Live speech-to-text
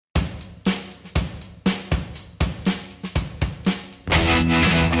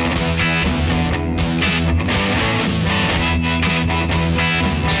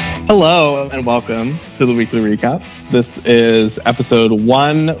Hello and welcome to the weekly recap. This is episode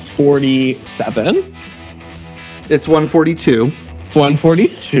 147. It's 142.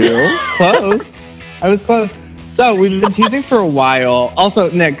 142. Close. I was close. So we've been teasing for a while.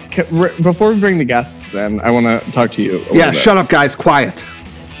 Also, Nick, before we bring the guests in, I want to talk to you. Shut up, guys. Quiet.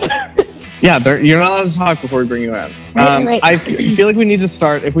 Yeah, you're not allowed to talk before we bring you in. Right. I feel like we need to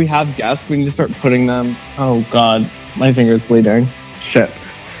start, if we have guests, we need to start putting them. Oh, God. My finger's bleeding. Shit.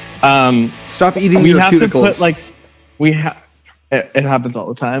 Stop eating we your have cuticles. to put it happens all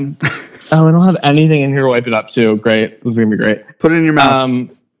the time. Oh, I don't have anything in here to wipe it up too. Great. This is gonna be great. Put it in your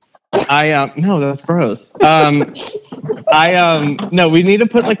mouth. No, that's gross. No, we need to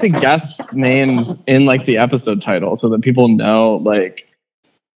put like the guests' names in like the episode title so that people know like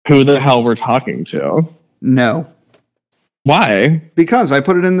who the hell we're talking to. No. Why? Because I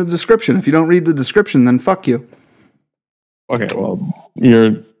put it in the description. If you don't read the description, then fuck you. Okay, well,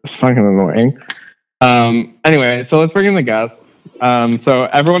 you're fucking annoying. Anyway, so let's bring in the guests. So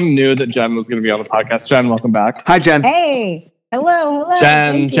everyone knew that Jen was going to be on the podcast. Jen, welcome back. Hi, Jen. Hey. Hello.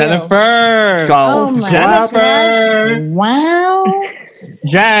 Jennifer. Golf. Oh my Jennifer. gosh. Wow.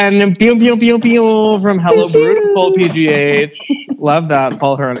 Jen, pew, from HelloBrewtifulPGH. Love that.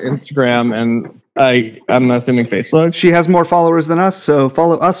 Follow her on Instagram and I'm assuming Facebook. She has more followers than us, so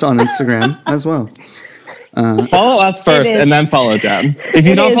follow us on Instagram as well. Follow us first and then follow Jen. If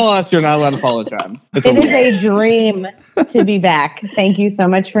you don't follow us, you're not allowed to follow Jen. It is a dream to be back. Thank you so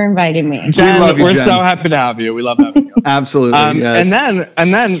much for inviting me. Jen, love you, we're Jen. so happy to have you. We love having you. Absolutely. Yes.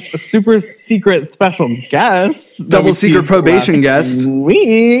 And then a super secret special guest. Double secret probation guest.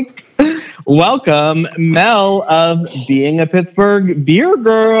 Week. Welcome, Mel of Being a Pittsburgh Beer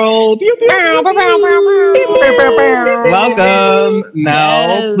Girl. Pew, pew, pew, pew. Welcome,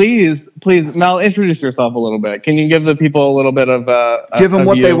 Mel. Yes. Please, Mel, introduce yourself a little bit. Can you give the people a little bit of Give them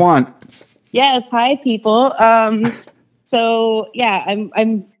what you? they want. Yes, hi people. So yeah,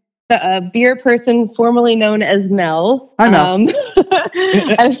 I'm the beer person formerly known as Mel. Hi, Mel.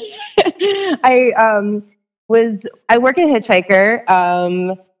 I work at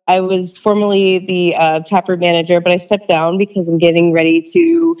Hitchhiker. I was formerly the taproom manager, but I stepped down because I'm getting ready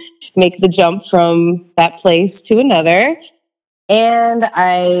to make the jump from that place to another. And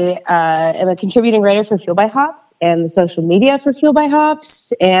I am a contributing writer for Fuel by Hops and the social media for Fuel by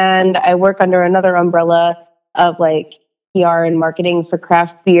Hops. And I work under another umbrella of like PR and marketing for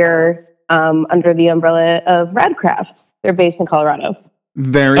craft beer under the umbrella of Radcraft. They're based in Colorado.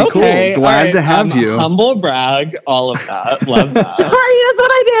 Very cool. Glad to have you. Humble brag, all of that. Love that. Sorry, that's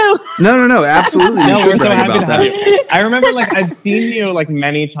what I do. No, absolutely. You should brag about that. You. I remember like I've seen you like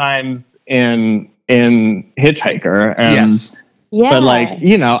many times in Hitchhiker. And, yes. Yeah. But like,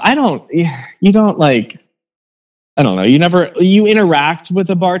 you don't like, I don't know. You interact with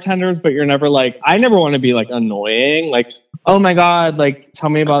the bartenders, but you're never like, I never want to be like annoying. Like, oh my God, like tell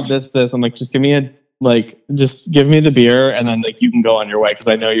me about this. I'm like, just give me the beer and then like you can go on your way. Cause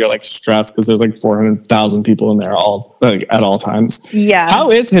I know you're like stressed because there's like 400,000 people in there at all times. Yeah.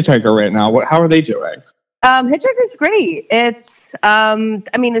 How is Hitchhiker right now? How are they doing? Hitchhiker's great. It's,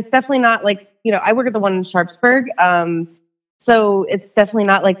 it's definitely not like, I work at the one in Sharpsburg. So it's definitely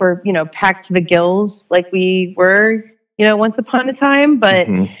not like we're, packed to the gills like we were, once upon a time. But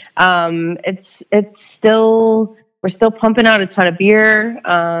it's still, we're still pumping out a ton of beer.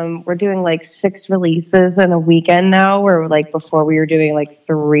 We're doing like 6 releases in a weekend now, where like before we were doing like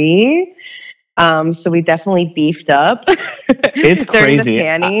 3. So we definitely beefed up. It's crazy.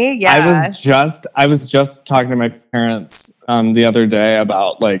 Yeah. I was just talking to my parents the other day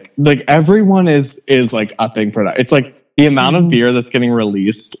about like everyone is like upping production. It's like the amount of beer that's getting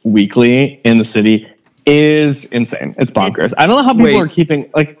released weekly in the city is insane. It's bonkers. I don't know how people are keeping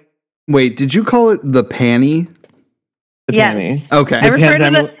like. Wait, did you call it the panty? The yes. panty. Okay. I refer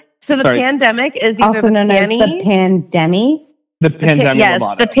to the pandemic is either Also known as the pandemic. The pandemic. Yes,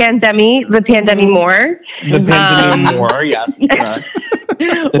 Lovato. the pandemic more. The pandemic more. Yes, correct.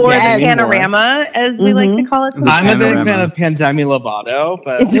 Or the panorama, as we like to call it. I'm a big fan of Pandemic Lovato,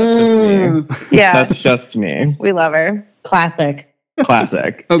 but that's just me. Yeah, that's just me. We love her. Classic. Okay.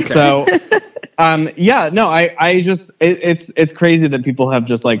 So, I just it's crazy that people have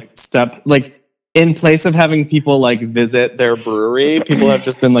just like stepped like in place of having people like visit their brewery, people have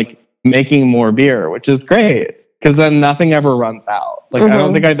just been like making more beer, which is great because then nothing ever runs out. Like I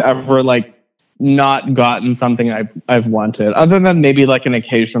don't think I've ever like not gotten something I've wanted, other than maybe like an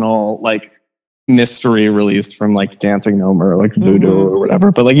occasional like mystery release from like Dancing Gnome or like Voodoo or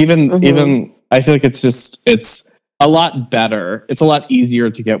whatever. But like even I feel like it's a lot better. It's a lot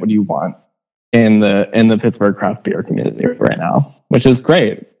easier to get what you want in the Pittsburgh craft beer community right now, which is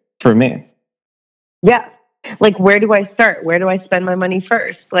great. for me. Yeah. Like, where do I start? Where do I spend my money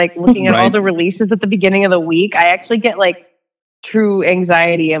first? Like, looking at all Right. the releases at the beginning of the week, I actually get like true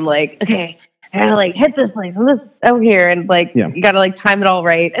anxiety. I'm like, okay, I gotta like hit this place and this over here, and like you gotta like time it all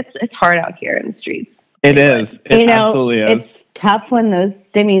right. It's hard out here in the streets. It is. It absolutely is. It's tough when those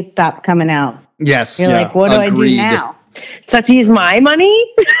stimmies stop coming out. Yes. You're like, what do I do Agreed. now? So I have to use my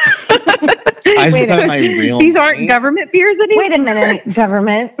money? I spent my real These money. aren't government beers anymore. Wait a minute,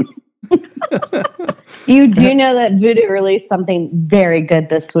 government. You do know that Voodoo released something very good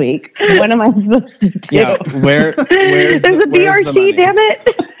this week. What am I supposed to do? Yeah, where's There's a BRC, damn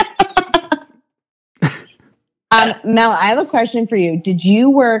it. Mel, I have a question for you. Did you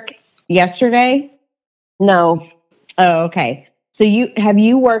work yesterday? No. Oh, okay. So have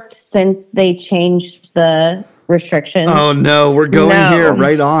you worked since they changed the restrictions? Oh no, we're going here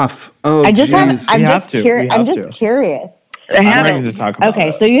right off. Oh, I just geez. I'm We just have to. We I'm have just to. curious. I'm ready to talk about Okay,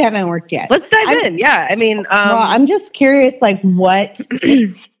 it. so you haven't worked yet. Let's dive in. Yeah. I mean, well, I'm just curious, like what.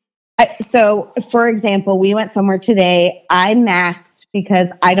 So, for example, we went somewhere today. I masked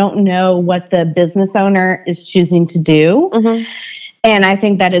because I don't know what the business owner is choosing to do. mhm. And I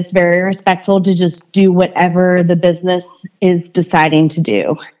think that it's very respectful to just do whatever the business is deciding to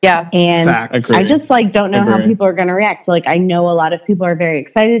do. Yeah. And Fact. I just like don't know how Agree. people are going to react. Like I know a lot of people are very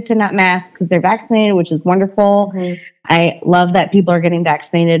excited to not mask because they're vaccinated, which is wonderful. Mhm. I love that people are getting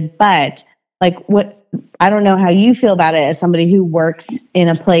vaccinated, but like I don't know how you feel about it as somebody who works in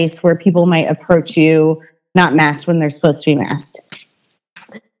a place where people might approach you not masked when they're supposed to be masked.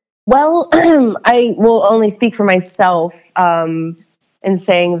 Well, I will only speak for myself in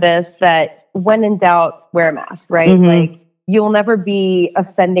saying this, that when in doubt, wear a mask, right? Mhm. Like you'll never be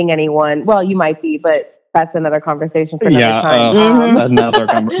offending anyone. Well, you might be, but that's another conversation for another time. Another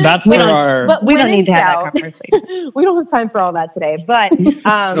conversation. That's where our But We when don't need in to have that doubt- conversation. we don't have time for all that today, but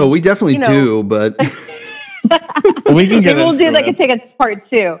Oh, we definitely you know- do, but we can get maybe we'll into do like it. take a part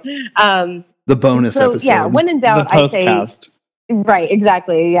two. the bonus So episode. yeah, when in The doubt, I say postcast. right,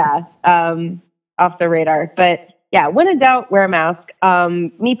 exactly, yeah, off the radar. But yeah, when in doubt, wear a mask.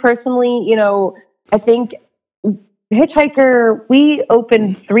 Me personally, I think Hitchhiker, we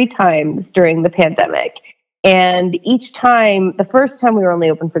opened 3 times during the pandemic. And each time, the first time we were only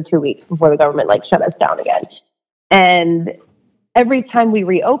open for 2 weeks before the government shut us down again. And every time we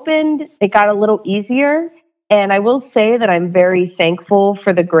reopened, it got a little easier. And I will say that I'm very thankful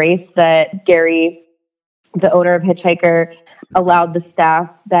for the grace that Gary, the owner of Hitchhiker, allowed the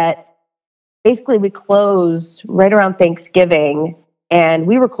staff. That basically we closed right around Thanksgiving, and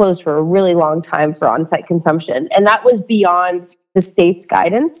we were closed for a really long time for on-site consumption. And that was beyond the state's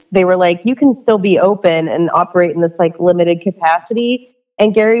guidance. They were like, you can still be open and operate in this limited capacity.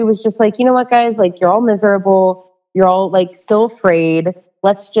 And Gary was just like, you know what, guys, you're all miserable. You're all still afraid.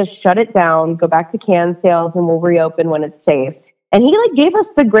 Let's just shut it down, go back to can sales, and we'll reopen when it's safe. And he gave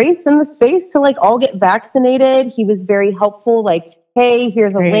us the grace and the space to all get vaccinated. He was very helpful. Hey,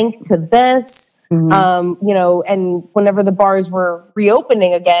 here's a link to this. And whenever the bars were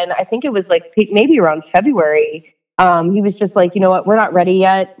reopening again, I think it was maybe around February, he was just like, you know what, we're not ready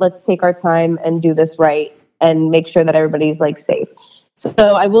yet. Let's take our time and do this right and make sure that everybody's safe.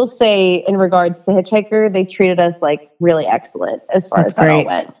 So I will say, in regards to Hitchhiker, they treated us really excellent as far as that all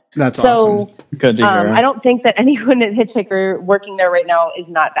went. That's so awesome. Good to hear. I don't think that anyone at Hitchhiker working there right now is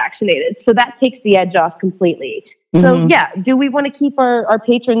not vaccinated. So that takes the edge off completely. So yeah, do we want to keep our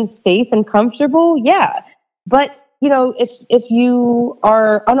patrons safe and comfortable? Yeah. But if you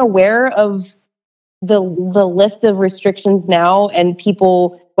are unaware of the lift of restrictions now, and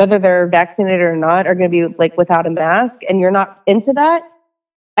people, whether they're vaccinated or not, are going to be without a mask, and you're not into that,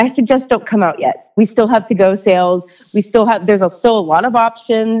 I suggest don't come out yet. We still have to-go sales. There's still a lot of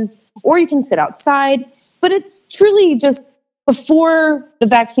options, or you can sit outside. But it's truly just, before the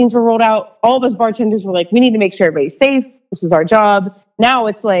vaccines were rolled out, all of us bartenders were we need to make sure everybody's safe. This is our job. Now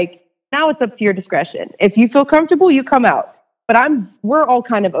it's now it's up to your discretion. If you feel comfortable, you come out. But we're all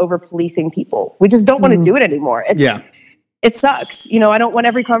kind of over policing people. We just don't want to do it anymore. It sucks. I don't want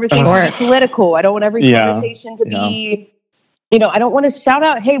every conversation to be political. I don't want every conversation to be, I don't want to shout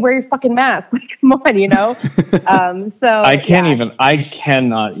out, hey, wear your fucking mask. Come on, So I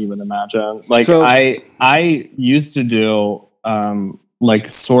cannot even imagine. I used to do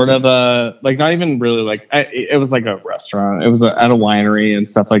sort of a not even really it was a restaurant. It was at a winery and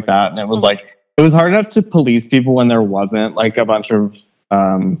stuff like that, and it was it was hard enough to police people when there wasn't a bunch of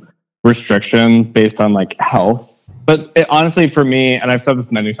restrictions based on health. But honestly, for me, and I've said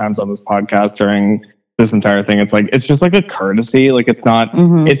this many times on this podcast during this entire thing, it's just a courtesy. It's not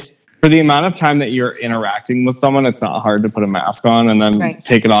for the amount of time that you're interacting with someone, it's not hard to put a mask on and then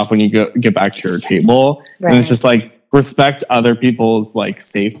take it off when you get back to your table. And it's just like, respect other people's like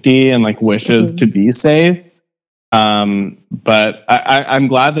safety and like wishes to be safe. But I'm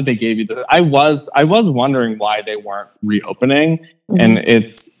glad that they gave you this. I was wondering why they weren't reopening, and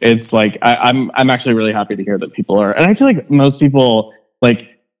it's like I'm actually really happy to hear that people are. And I feel like most people in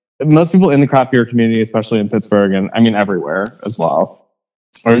the craft beer community, especially in Pittsburgh, and I mean everywhere as well,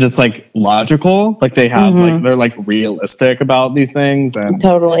 are just like logical. Like they have like they're like realistic about these things, and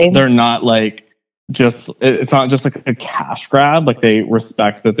they're not like it's not just like a cash grab. Like they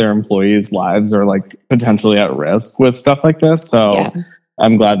respect that their employees' lives are like potentially at risk with stuff like this. So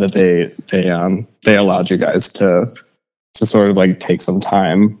I'm glad that they allowed you guys to sort of like take some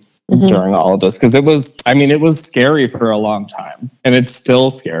time during all of this, because it was scary for a long time, and it's still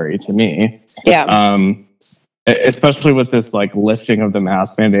scary to me. Especially with this like lifting of the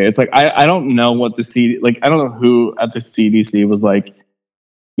mask mandate. It's like I don't know what I don't know who at the CDC was like,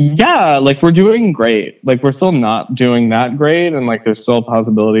 yeah, like we're doing great. Like we're still not doing that great, and like there's still a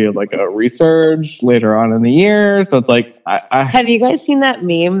possibility of like a resurge later on in the year. So it's like, have you guys seen that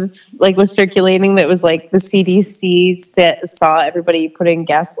meme that's like was circulating that was like the CDC saw everybody putting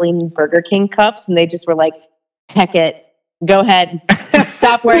gasoline in Burger King cups, and they just were like, heck it. Go ahead.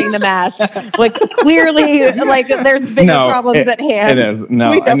 Stop wearing the mask. Like clearly, like there's bigger problems at hand. It is.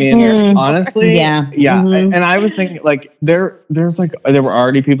 No, I mean, honestly, And I was thinking like there were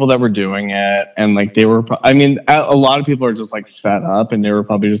already people that were doing it, and like they were. I mean, a lot of people are just like fed up, and they were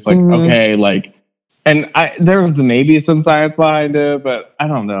probably just like, okay, like. And there was maybe some science behind it, but I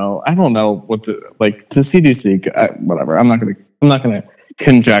don't know. I don't know what the CDC. Whatever. I'm not gonna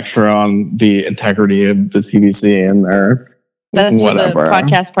conjecture on the integrity of the CDC and their. That's whatever. For the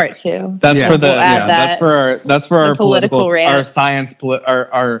podcast part 2. That's for the that's for our political science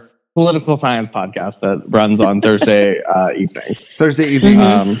our political science podcast that runs on Thursday evenings. Thursday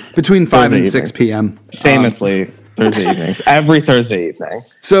evenings between 5 and 6 p.m. Famously Thursday evenings. Every Thursday evening.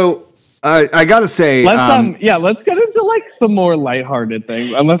 So I gotta say, let's get into like some more lighthearted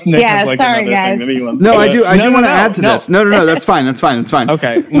things. Unless Nick has like another thing that he wants. No, I do want to add to this. No, that's fine.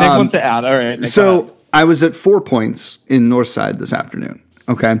 Okay, Nick wants to add. All right. Nick, so I was at 4 Points in Northside this afternoon.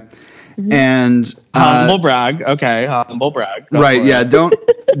 Okay, and humble brag. Okay, humble brag. Right? Yeah. Don't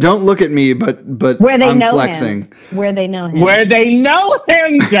look at me, but where they I'm know flexing. him. Where they know him. Where they know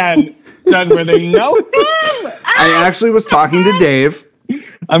him, Jen. Where they know him. I actually was talking to Dave.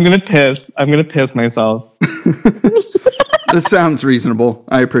 I'm gonna piss myself. This sounds reasonable.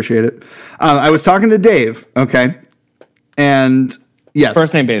 I appreciate it. I was talking to Dave. Okay, and yes,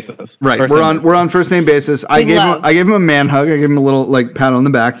 first name basis. Right, we're on first name basis. I gave him a man hug. I gave him a little like pat on the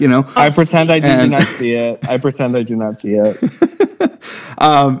back. You know, I pretend I do not see it.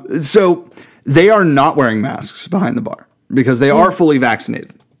 So they are not wearing masks behind the bar because they are fully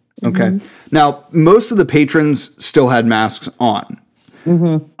vaccinated. Okay. Now, most of the patrons still had masks on.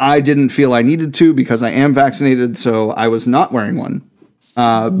 I didn't feel I needed to because I am vaccinated, so I was not wearing one.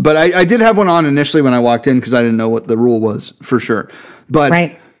 But I did have one on initially when I walked in because I didn't know what the rule was for sure.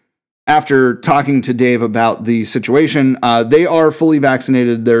 But after talking to Dave about the situation, they are fully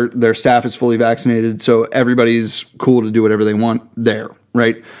vaccinated. Their staff is fully vaccinated, so everybody's cool to do whatever they want there,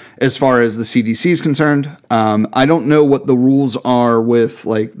 right? As far as the CDC is concerned, I don't know what the rules are with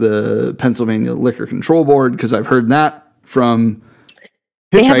like the Pennsylvania Liquor Control Board because I've heard that from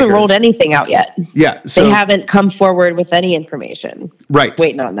Hitchhiker. They haven't rolled anything out yet. Yeah. So, they haven't come forward with any information. Right.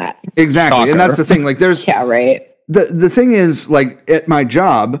 Waiting on that. Exactly. Shocker. And that's the thing. Like there's The thing is like at my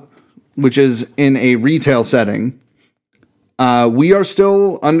job, which is in a retail setting, we are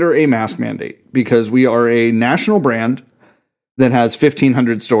still under a mask mandate because we are a national brand that has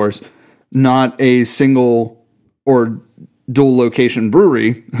 1,500 stores, not a single or dual location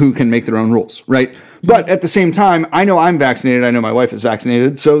brewery who can make their own rules, right? But at the same time, I know I'm vaccinated. I know my wife is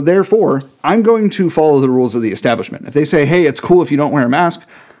vaccinated. So therefore, I'm going to follow the rules of the establishment. If they say, hey, it's cool if you don't wear a mask,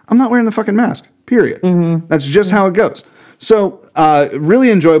 I'm not wearing the fucking mask, period. That's just how it goes. So really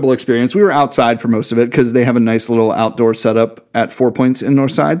enjoyable experience. We were outside for most of it because they have a nice little outdoor setup at 4 Points in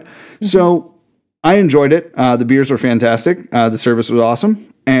Northside. So I enjoyed it. The beers were fantastic. The service was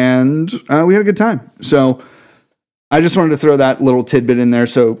awesome. And we had a good time. So I just wanted to throw that little tidbit in there.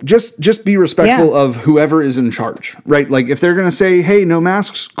 So just be respectful of whoever is in charge, right? Like if they're going to say, hey, no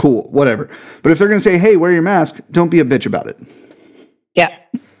masks, cool, whatever. But if they're going to say, hey, wear your mask, don't be a bitch about it. Yeah.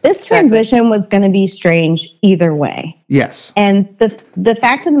 This transition was going to be strange either way. Yes. And the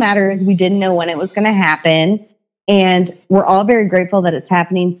fact of the matter is we didn't know when it was going to happen. And we're all very grateful that it's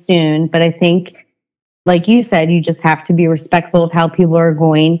happening soon. But I think like you said, you just have to be respectful of how people are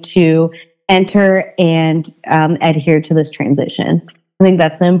going to enter and adhere to this transition. I think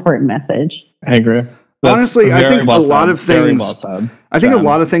that's an important message. I agree. Honestly, I think a lot of things. I think a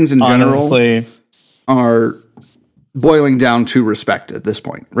lot of things in general are boiling down to respect at this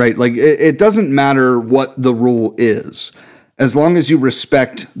point, right? Like it doesn't matter what the rule is, as long as you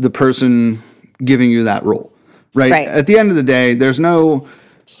respect the person giving you that rule, right? At the end of the day, there's no.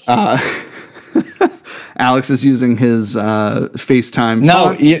 Alex is using his FaceTime. No,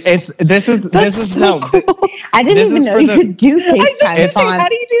 fonts. this is so cool. I didn't even know you could do FaceTime fonts. How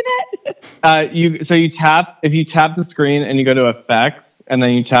do you do that? You tap the screen and you go to effects and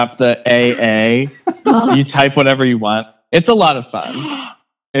then you tap the AA. You type whatever you want. It's a lot of fun.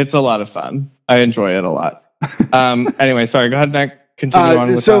 I enjoy it a lot. Anyway, sorry. Go ahead, Nick. Continue on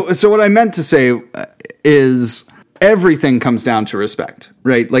with that. So what I meant to say is everything comes down to respect,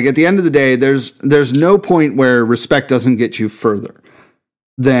 right? Like at the end of the day, there's no point where respect doesn't get you further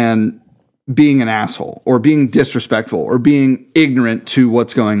than being an asshole or being disrespectful or being ignorant to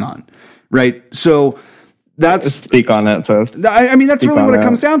what's going on, right? So that's speak on it. So I mean, that's really what it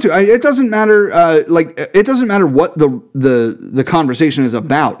comes down to. It doesn't matter. It doesn't matter what the conversation is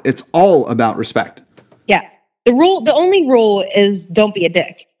about. It's all about respect. Yeah. The only rule is don't be a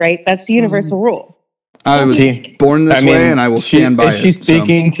dick, right? That's the universal rule. I was born this way, and I will stand by it. Is she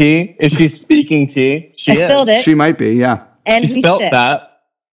speaking tea? Is she speaking tea? She spilled it. She might be, yeah. And she spilled that.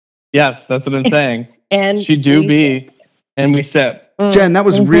 Yes, that's what I'm saying. And she do be, and we sip. Jen, that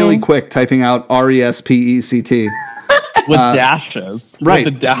was really quick, typing out RESPECT with dashes, right?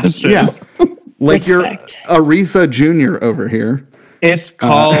 With the dashes, yeah. Like you're Aretha Jr. over here. It's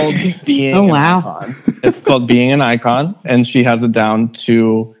called being. Oh wow! It's called being an icon, and she has it down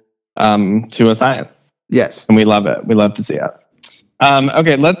to a science. Yes. And we love it. We love to see it.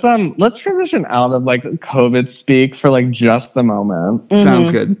 Okay, let's transition out of like COVID speak for like just a moment. Sounds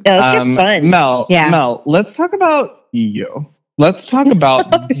good. Yeah, let's get fun. Mel, let's talk about you. Let's talk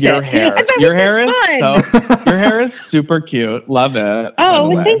about your hair. Your hair is super cute. Love it.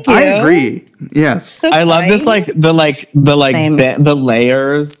 Oh, thank you. I agree. Yes. So I love this the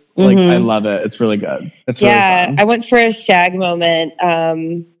layers. Like I love it. It's really good. It's really fun. I went for a shag moment.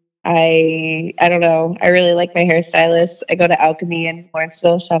 I don't know. I really like my hairstylist. I go to Alchemy in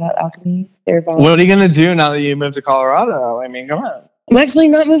Lawrenceville. Shout out Alchemy. They're bomb. What are you gonna do now that you moved to Colorado? I mean, come on. I'm actually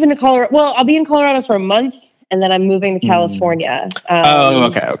not moving to Colorado. Well, I'll be in Colorado for a month, and then I'm moving to California.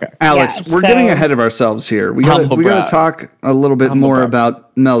 Okay. Alex, we're getting ahead of ourselves here. We got to talk a little bit more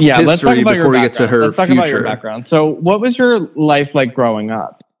about Mel's history before we get to her future. Let's talk about your background. So, what was your life like growing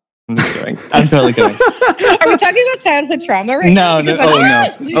up? I'm just kidding. I'm totally kidding. Are we talking about childhood trauma right now? No.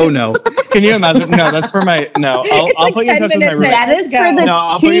 Oh no. Can you imagine? No, that's for my. No, I'll put you in touch with my roommate. That is for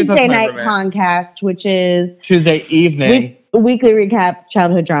the Tuesday night podcast, which is Tuesday evening. Weekly recap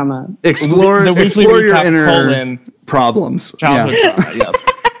childhood drama. Explore your inner problems. Childhood trauma. Yes.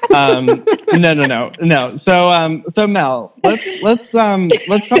 No. So Mel, let's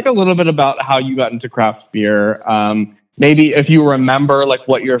talk a little bit about how you got into craft beer. Maybe if you remember like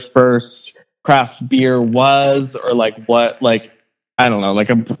what your first craft beer was, or like what, like, I don't know, like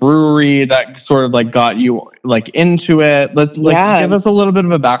a brewery that sort of like got you like into it. Let's give us a little bit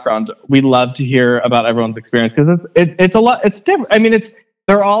of a background. We love to hear about everyone's experience because it's a lot. It's different. I mean,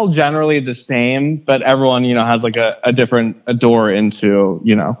 they're all generally the same, but everyone, has like a different door into,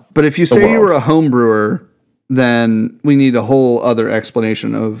 But if you say you were a home brewer, then we need a whole other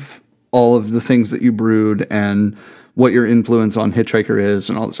explanation of all of the things that you brewed and what your influence on Hitchhiker is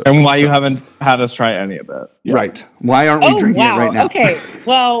and all this stuff. And why you haven't had us try any of it. Yeah. Right. Why aren't we drinking it right now? Okay.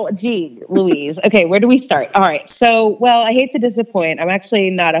 Well, gee, Louise. Okay, where do we start? All right. So, I hate to disappoint. I'm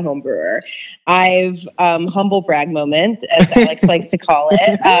actually not a home brewer. I've humble brag moment, as Alex likes to call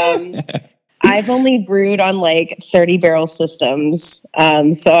it. I've only brewed on like 30 barrel systems.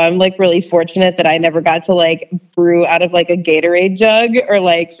 So I'm like really fortunate that I never got to like brew out of like a Gatorade jug or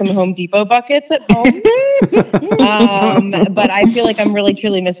like some Home Depot buckets at home. But I feel like I'm really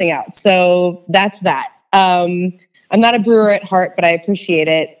truly missing out. So that's that. I'm not a brewer at heart, but I appreciate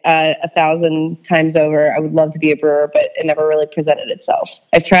it 1,000 times over. I would love to be a brewer, but it never really presented itself.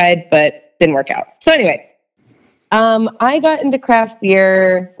 I've tried, but didn't work out. So anyway, I got into craft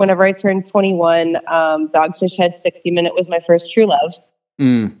beer whenever I turned 21. Dogfish Head 60 Minute was my first true love.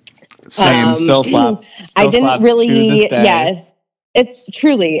 Same, still slaps. I didn't really,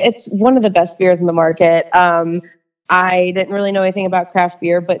 it's one of the best beers in the market. I didn't really know anything about craft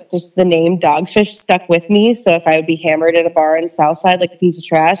beer, but just the name Dogfish stuck with me. So if I would be hammered at a bar in Southside like a piece of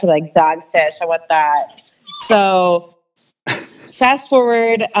trash, I'd be like, Dogfish, I want that. So fast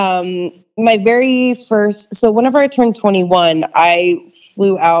forward, my very first, so whenever I turned 21, I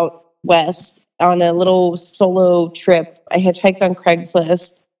flew out west on a little solo trip. I hitchhiked on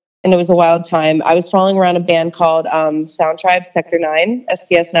Craigslist, and it was a wild time. I was following around a band called Sound Tribe Sector 9,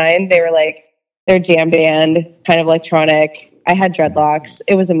 STS 9. They were like, they're a jam band, kind of electronic. I had dreadlocks.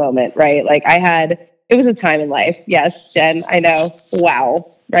 It was a moment, right? Like it was a time in life. Yes, Jen, I know. Wow,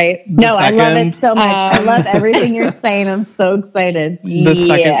 right? No, I love it so much. I love everything you're saying. I'm so excited.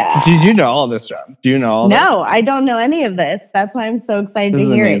 Did you know all this, Jen? Do you know all this? No, I don't know any of this. That's why I'm so excited This to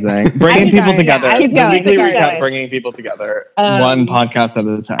is hear amazing. it. Bringing people together. Yeah, The weekly recap, going. bringing people together. One podcast at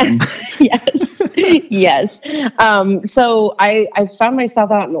a time. Yes. Yes. So I found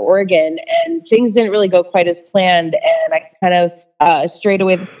myself out in Oregon, and things didn't really go quite as planned. And I kind of strayed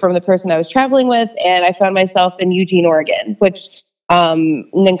away from the person I was traveling with, and I found myself in Eugene, Oregon, which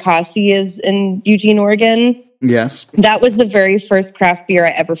Ninkasi is in Eugene, Oregon. Yes. That was the very first craft beer I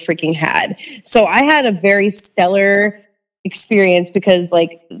ever freaking had. So I had a very stellar experience because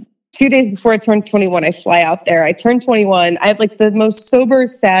like 2 days before I turned 21, I fly out there. I turned 21. I have like the most sober,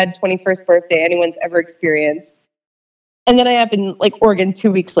 sad 21st birthday anyone's ever experienced. And then I have in like Oregon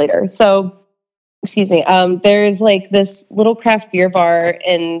 2 weeks later. So, excuse me. There's like this little craft beer bar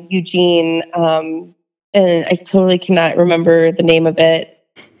in Eugene. And I totally cannot remember the name of it.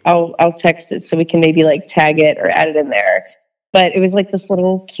 I'll text it so we can maybe like tag it or add it in there. But it was like this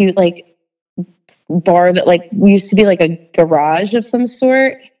little cute like bar that like used to be like a garage of some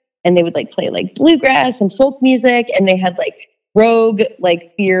sort. And they would like play like bluegrass and folk music. And they had like Rogue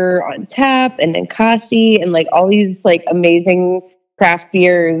like beer on tap and Ninkasi and like all these like amazing craft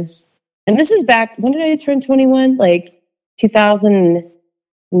beers. And this is back, when did I turn 21? Like 2010?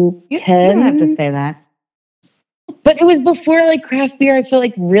 You don't have to say that. But it was before like craft beer, I feel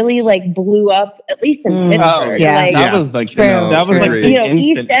like really like blew up, at least in Pittsburgh. Oh, yeah. Like, That was like, that was like you know,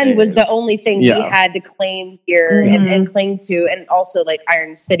 East End was the only thing we had to claim here and cling to. And also like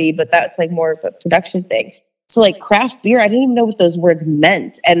Iron City, but that's like more of a production thing. So like craft beer, I didn't even know what those words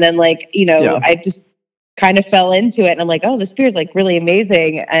meant. And then like, you know, I just kind of fell into it and I'm like, oh, this beer is like really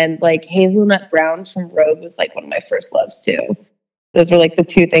amazing. And like hazelnut brown from Rogue was like one of my first loves too. Those were like the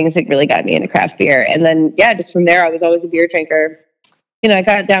two things that really got me into craft beer. And then, yeah, just from there, I was always a beer drinker. You know, I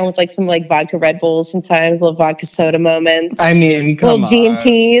got down with like some like vodka Red Bulls sometimes, little vodka soda moments. I mean, come little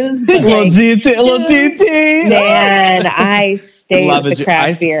G&Ts. Little G&T. Man, I stay with the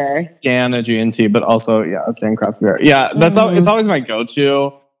craft beer. I stan a G&T, but also, I stan craft beer. Yeah, that's it's always my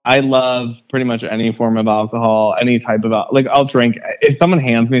go-to. I love pretty much any form of alcohol, any type of like I'll drink. If someone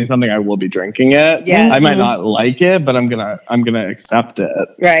hands me something, I will be drinking it. Yes. I might not like it, but I'm gonna accept it.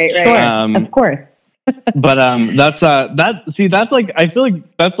 Right. Sure, of course. But that's like I feel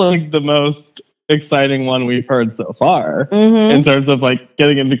like that's like the most exciting one we've heard so far in terms of like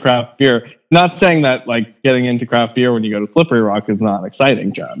getting into craft beer. Not saying that like getting into craft beer when you go to Slippery Rock is not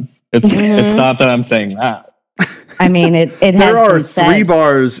exciting, John. It's not that I'm saying that. I mean, it has there are been said. 3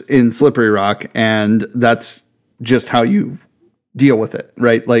 bars in Slippery Rock, and that's just how you deal with it,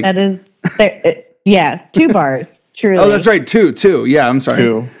 right? Like that is, 2 bars. Truly. Oh, that's right, 2. Yeah, I'm sorry.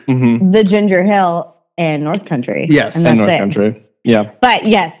 2. Mm-hmm. The Ginger Hill and North Country. Yes, and North Country. Yeah, but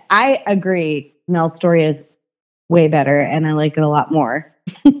yes, I agree. Mel's story is way better, and I like it a lot more.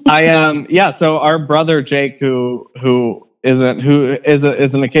 So our brother Jake, who is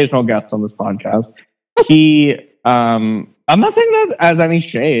an occasional guest on this podcast. He, I'm not saying that as any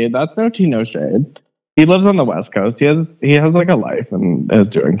shade. That's no tea, no shade. He lives on the West Coast. He has like a life and is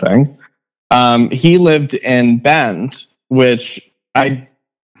doing things. He lived in Bend, which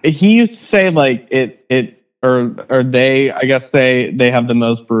he used to say like they, I guess, say they have the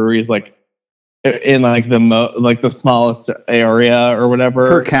most breweries like in like the smallest area or whatever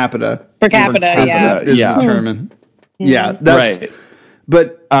per capita. Yeah, is the term. Yeah, that's right.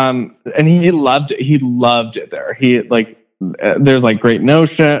 But and he loved it there. He like there's like Great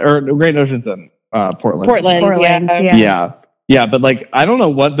Notions in Portland. Yeah. But like I don't know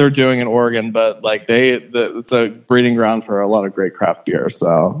what they're doing in Oregon, but like it's a breeding ground for a lot of great craft beer.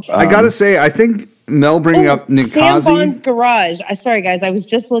 So I gotta say, I think Mel bringing up Ninkasi. Sam Bond's Garage. Sorry guys, I was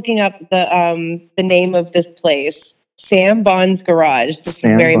just looking up the name of this place. Sam Bond's Garage. This is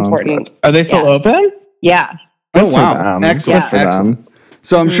very important. Are they still open? Yeah. Oh wow! Excellent.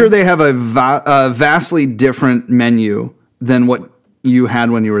 So I'm sure they have a vastly different menu than what you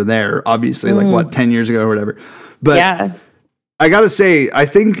had when you were there. Obviously, like 10 years ago or whatever. But yeah. I got to say, I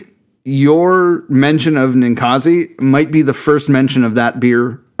think your mention of Ninkasi might be the first mention of that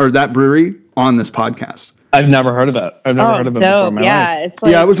beer or that brewery on this podcast. I've never heard of it. I've never heard of it before in my life. It's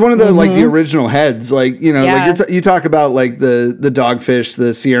like, it was one of the like the original heads. Like like you talk about like the Dogfish,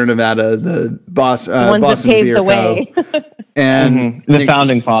 the Sierra Nevada, the ones Boston that paved Beer the way. And the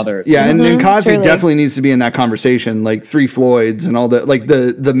founding fathers. Yeah, and Ninkasi definitely needs to be in that conversation, like Three Floyds and all the like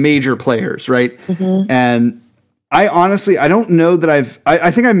the major players, right? And I honestly, I don't know that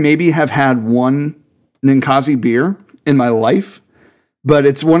I think I maybe have had one Ninkasi beer in my life, but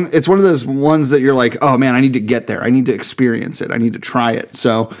it's one of those ones that you're like, oh man, I need to get there. I need to experience it. I need to try it.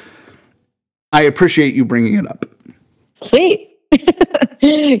 So I appreciate you bringing it up. Sweet.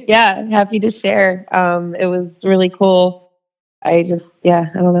 Yeah, happy to share. It was really cool. I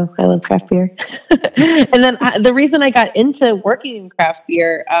don't know. I love craft beer. And then the reason I got into working in craft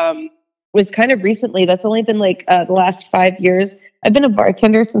beer was kind of recently. That's only been like the last 5 years. I've been a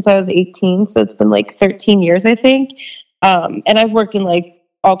bartender since I was 18. So it's been like 13 years, I think. And I've worked in like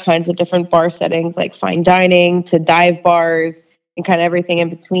all kinds of different bar settings, like fine dining to dive bars and kind of everything in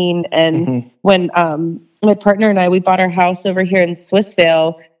between. And when my partner and I, we bought our house over here in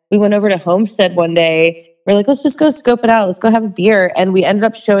Swissvale, we went over to Homestead one day. We're like, let's just go scope it out. Let's go have a beer. And we ended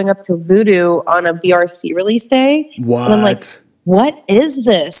up showing up to Voodoo on a BRC release day. What? And I'm like, what is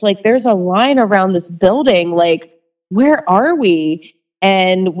this? Like, there's a line around this building. Like, where are we?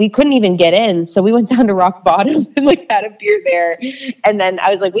 And we couldn't even get in. So we went down to Rock Bottom and like had a beer there. And then I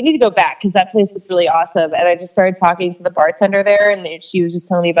was like, we need to go back because that place is really awesome. And I just started talking to the bartender there. And she was just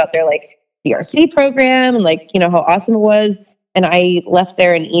telling me about their like BRC program and like, how awesome it was. And I left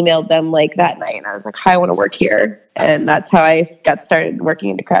there and emailed them like that night. And I was like, hi, I want to work here. And that's how I got started working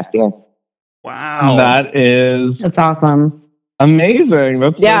into craft beer. Wow. That's awesome. Amazing.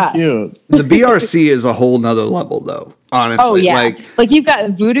 That's so cute. The BRC is a whole nother level though, honestly. Oh yeah. Like you've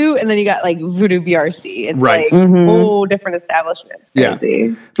got Voodoo and then you got like Voodoo BRC. It's like whole different establishments.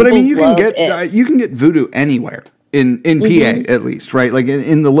 Crazy. Yeah. But I mean, you can get Voodoo anywhere in PA at least, right? Like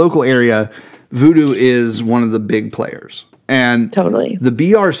in the local area, Voodoo is one of the big players. And totally, the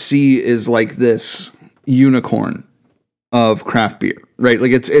BRC is like this unicorn of craft beer, right?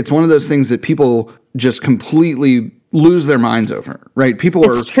 Like it's one of those things that people just completely lose their minds over, right?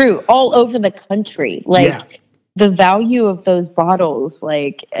 It's true all over the country. Like the value of those bottles,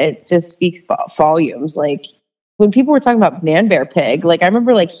 like it just speaks volumes. Like when people were talking about Man Bear Pig, like I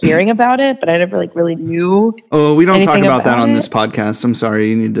remember like hearing about it, but I never like really knew. Oh, we don't talk about that on this podcast. I'm sorry,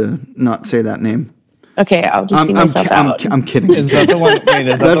 you need to not say that name. Okay, I'll just see myself out. I'm kidding. Is that the one? Wait,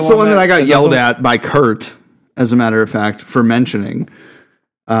 that's the one that I got yelled at by Kurt, as a matter of fact, for mentioning.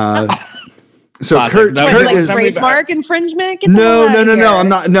 So Kurt is trademark infringement. No. I'm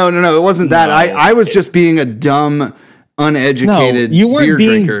not. No. It wasn't that. I was just being a dumb, uneducated. You weren't beer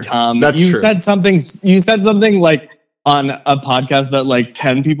being drinker. dumb. That's you true. said something. You said something like on a podcast that like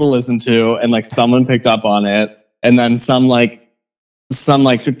 10 people listened to, and like someone picked up on it, and then some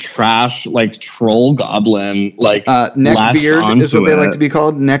trash like troll goblin like neck beard is what they like to be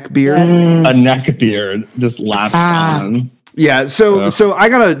called. Neck beard. A neck beard just latched on. Yeah, so I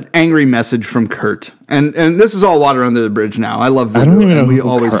got an angry message from Kurt, and this is all water under the bridge now. I love Voodoo. I don't even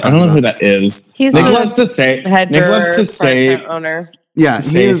know. I don't know who that is. He's Nick loves to say. Nick loves to say owner. Yeah,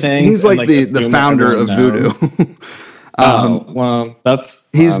 he's like the founder of Voodoo. Well, that's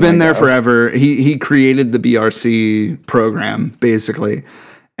he's been there forever. He created the BRC program basically,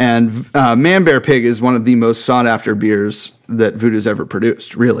 and Man Bear Pig is one of the most sought after beers that Voodoo's ever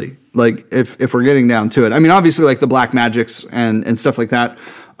produced. Really, like if we're getting down to it, I mean, obviously, like the Black Magics and stuff like that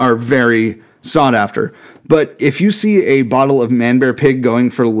are very sought after. But if you see a bottle of Man Bear Pig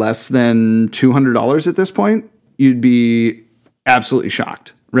going for less than $200 at this point, you'd be absolutely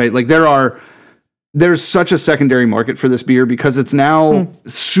shocked, right? Like there's such a secondary market for this beer because it's now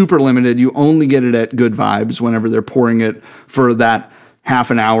super limited. You only get it at Good Vibes whenever they're pouring it for that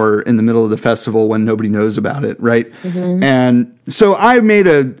half an hour in the middle of the festival when nobody knows about it, right? And so I made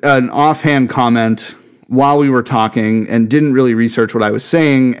an offhand comment while we were talking and didn't really research what I was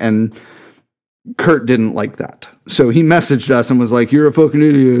saying, and Kurt didn't like that. So he messaged us and was like, "You're a fucking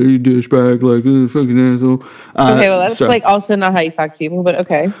idiot, you douchebag, like fucking asshole." Okay, well, that's like also not how you talk to people, but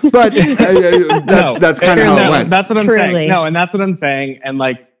okay. But that's kind of how it went. That's what I'm saying. No, and that's what I'm saying. And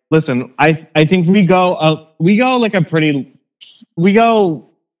like, listen, I think we go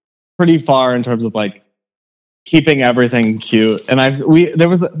pretty far in terms of like keeping everything cute. And it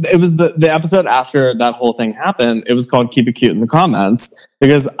was the episode after that whole thing happened. It was called "Keep It Cute" in the comments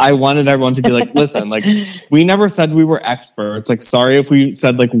because I wanted everyone to be like, listen, like we never said we were experts. Like, sorry if we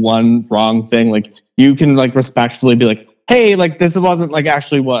said like one wrong thing. Like you can like respectfully be like, hey, like this wasn't like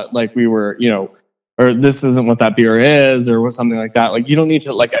actually what like we were, or this isn't what that beer is, or something like that. Like, you don't need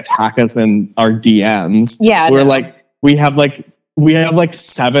to like attack us in our DMs. Yeah, we're like, we have like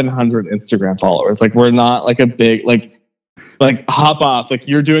 700 Instagram followers. Like, we're not like a big, like hop off. Like,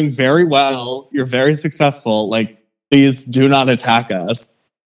 you're doing very well. You're very successful. Like, please do not attack us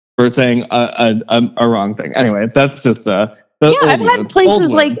for saying a wrong thing. Anyway, that's just I've had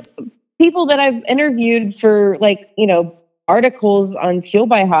places like people that I've interviewed for like, you know, articles on Fuel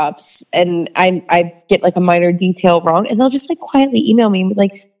by Hops, and I get like a minor detail wrong, and they'll just like quietly email me and be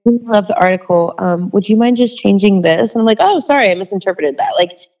like, "I love the article. Would you mind just changing this?" And I'm like, "Oh, sorry, I misinterpreted that."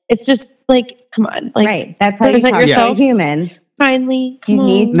 Like, it's just like, come on, like, right? That's how you represent talk yourself. to a human. Kindly, You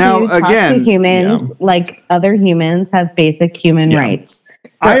need to Now, talk again, to humans like other humans have basic human rights.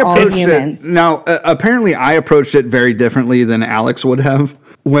 I They're all approached humans. it. Now, apparently, I approached it very differently than Alex would have.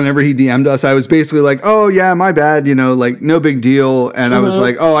 Whenever he DM'd us, I was basically like, "Oh yeah, my bad," you know, like no big deal. And I was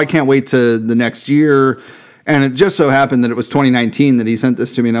like, "Oh, I can't wait to the next year." And it just so happened that it was 2019 that he sent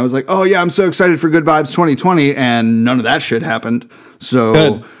this to me, and I was like, "Oh yeah, I'm so excited for Good Vibes 2020," and none of that shit happened. So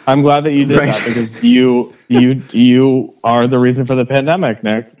good. I'm glad that you did that, because you are the reason for the pandemic,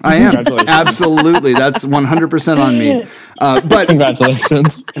 Nick. I am. Absolutely. That's 100% on me. But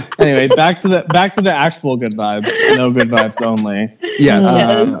congratulations. Anyway, back to the actual good vibes. No good vibes only.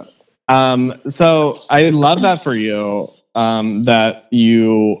 yes. So I love that for you, that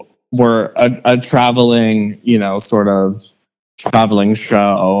you were a traveling, you know, sort of traveling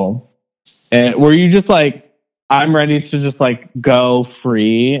show. And were you just like, I'm ready to just like go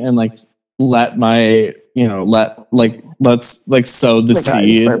free and like let my, you know, let's like sow the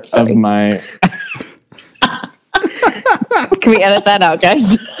seed of my. Can we edit that out,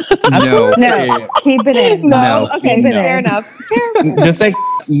 guys? No, keep it in. No, okay, fair enough. Just say,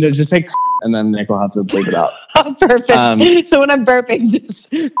 and then Nick will have to bleep it out. Oh, perfect. So when I'm burping,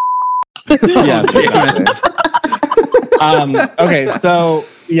 just yes, exactly. Okay, so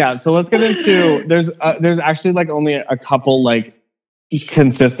yeah, so let's get into there's actually like only a couple like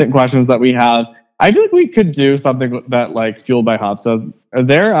consistent questions that we have. I feel like we could do something that like Fueled by Hops does.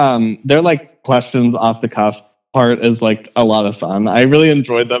 They're like questions off the cuff part is like a lot of fun. I really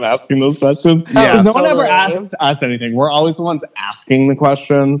enjoyed them asking those questions. Yeah, no one ever asks us anything. We're always the ones asking the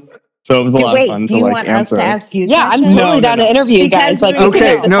questions. So it was a lot of fun to like answer. Us to ask you? Yeah, I'm totally down to interview you guys. Like,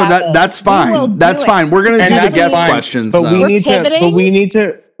 okay, no, that's fine. That's fine. We're gonna do the guest questions, but we need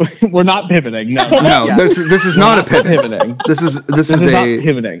to. We're not pivoting. No. This is not a pivoting. This is not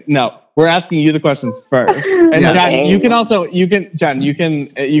pivoting. No, we're asking you the questions first. And Jen, you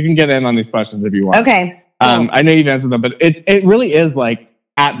can get in on these questions if you want. Okay. I know you've answered them, but it really is like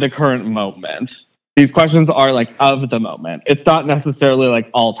at the current moment. These questions are like of the moment. It's not necessarily like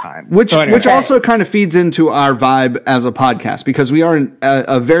all time. Which also kind of feeds into our vibe as a podcast, because we are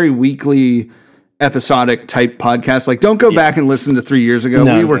a very weekly episodic type podcast. Like, don't go back and listen to 3 years ago.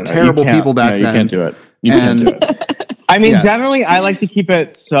 We were terrible people back then. You can't do it. You can't do it. I mean, generally, I like to keep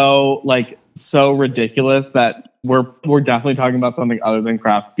it so ridiculous that we're definitely talking about something other than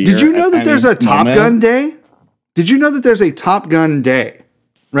craft beer. Did you know that there's a Top Gun Day? Did you know that there's a Top Gun Day?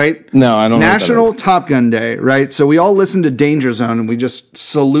 Right? No, I don't know. National Top Gun Day, right? So we all listen to Danger Zone and we just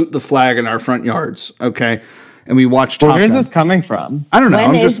salute the flag in our front yards, okay? And we watch Top Gun. Where's this coming from? I don't know.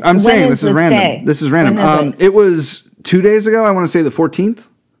 I'm saying this is random. Day? This is random. It was 2 days ago. I want to say the 14th.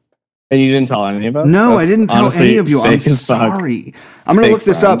 And you didn't tell any of us? No, I didn't tell any of you. I'm sorry. I'm going to look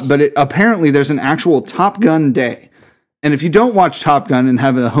this up, but apparently there's an actual Top Gun Day. And if you don't watch Top Gun and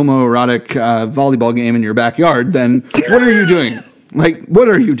have a homoerotic volleyball game in your backyard, then what are you doing? Like, what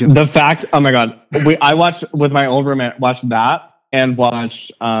are you doing? The fact, oh my God. I watched with my old roommate, watched that and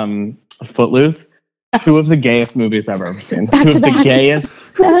watched Footloose. Two of the gayest movies I've ever seen. Two of the gayest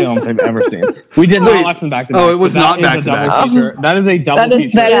films I've ever seen. We did not watch them back to back. Oh, it was not back to back. That is a double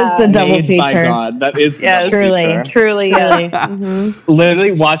feature. That is a double feature. By God, that is truly, yes. Mm-hmm.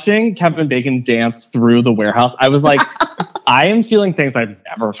 Literally watching Kevin Bacon dance through the warehouse, I was like, I am feeling things I've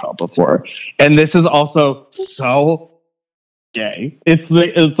never felt before, and this is also so gay. It's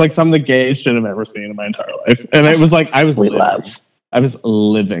like some of the gayest shit I've ever seen in my entire life, and it was like I was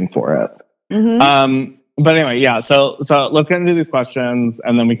living for it. Mm-hmm. But anyway, yeah. So let's get into these questions,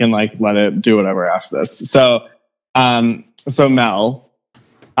 and then we can like let it do whatever after this. So Mel,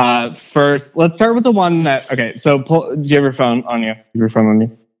 first, let's start with the one that. Okay, so do you have your phone on you? Your phone on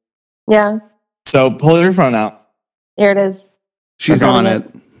you? Yeah. So pull your phone out. Here it is. She's on it.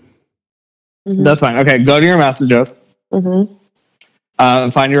 Mm-hmm. That's fine. Okay, go to your messages. Mm-hmm.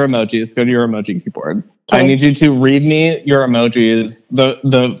 Find your emojis. Go to your emoji keyboard. Okay. I need you to read me your emojis.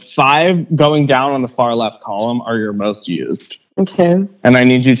 The 5 going down on the far left column are your most used. Okay. And I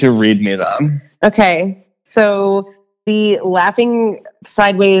need you to read me them. Okay. So the laughing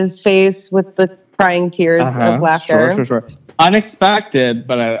sideways face with the crying tears of laughter. Sure. Unexpected,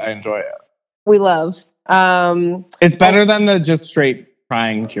 but I enjoy it. We love. It's better than the just straight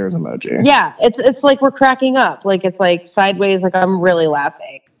crying tears emoji. Yeah, it's like we're cracking up. Like it's like sideways. Like I'm really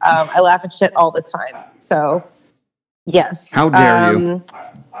laughing. I laugh at shit all the time. So yes. How dare you?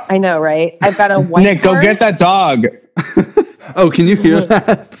 I know, right? I've got a white Nick, go get that dog. Oh, can you hear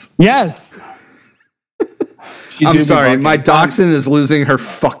that? Yes. I'm sorry, my dachshund is losing her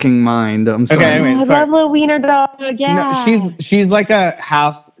fucking mind. I'm sorry. Okay, anyway, I love a wiener dog. Yeah. No, she's like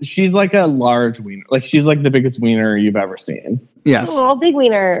a large wiener. Like she's like the biggest wiener you've ever seen. Yes. Oh, big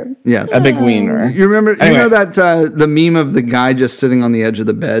wiener. Yes. A big wiener. You remember you know that the meme of the guy just sitting on the edge of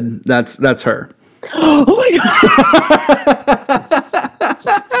the bed? That's her. Oh my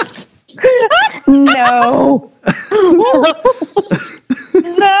god. No.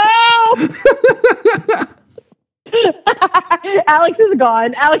 No. Alex is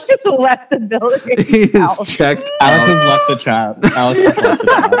gone. Alex just left the building. He is checked. Alex has left the chat.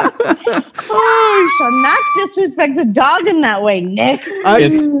 Oh, shall not disrespect a dog in that way, Nick.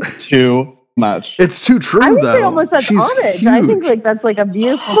 It's too much. It's too true, I would though. say almost that's homage. Huge. I think like that's like a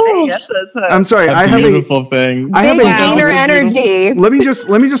beautiful thing. That's I'm sorry. a I have beautiful thing. I have big a wiener energy. Let me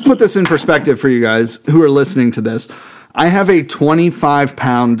just put this in perspective for you guys who are listening to this. I have a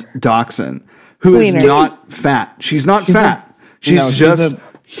 25-pound dachshund who is not fat. She's not fat. She's just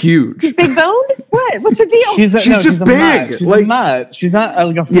huge. She's big boned? What? What's her deal? She's just big. She's like a mutt. She's not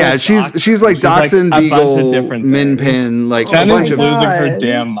like a full she's like dachshund, like beagle, a bunch of different min things. pin, like Jen a bunch is of losing her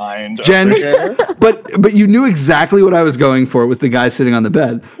damn mind. Jen, but you knew exactly what I was going for with the guy sitting on the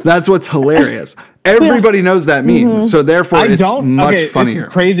bed. That's what's hilarious. Everybody knows that meme, so therefore it's much funnier.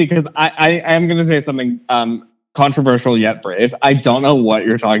 It's crazy because I am going to say something controversial yet brave. I don't know what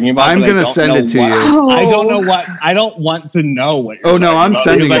you're talking about. I'm going to send it to you. I don't know what. I don't want to know what you're talking about. I'm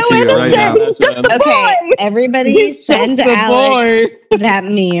sending it to you right now. He's just a boy. Everybody send Alex that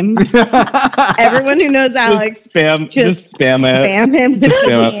meme. Everyone who knows Alex, just spam it. Spam him with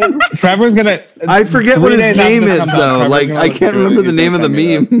the meme. Trevor's going to... I forget what his name is, though. Like, I can't remember the name of the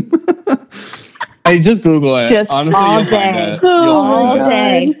meme. I just Google it. Just honestly, all day. All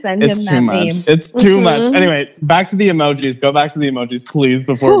day. Send it's him too that much. meme. It's too much. Anyway, back to the emojis. Go back to the emojis, please,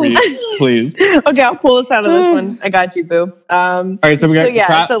 before we... Please. Okay, I'll pull us out of this one. I got you, boo. All right, so we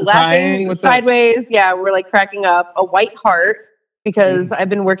got so laughing sideways. Yeah, we're like cracking up. A white heart, because I've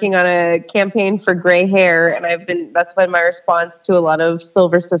been working on a campaign for gray hair, and that's been my response to a lot of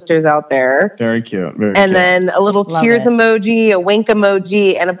silver sisters out there. Very cute. And then a little cheers emoji, a wink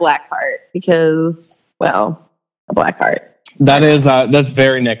emoji, and a black heart, because, well, a black heart. That is that's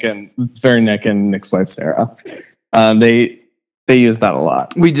very Nick and Nick's wife Sarah. They use that a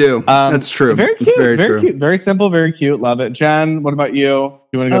lot. We do. That's true. Very cute. It's very true. Cute. Very simple. Very cute. Love it. Jen, what about you?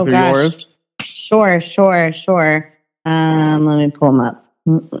 You want to go through yours? Sure. Let me pull them up.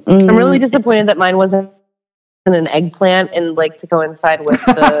 I'm really disappointed that mine wasn't an eggplant and like to coincide with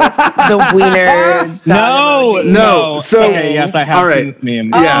the wiener. No. So okay, yes, I have seen this meme.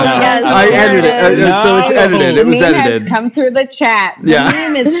 Yeah, yes, I edited it. So it's edited. It was meme edited. Has come through the chat. The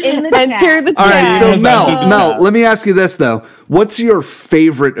meme is in the chat. Enter the chat. All right, so Mel, let me ask you this though: what's your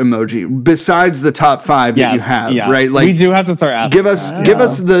favorite emoji besides the top 5 that you have? Yeah. Right, like we do have to start asking. Give us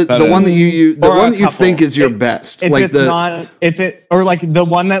the one that you one that you think is your best. If like it's not, or like the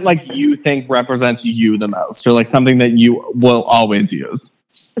one that like you think represents you the most, or like something that you will always use.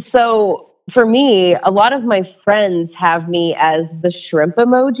 So for me, a lot of my friends have me as the shrimp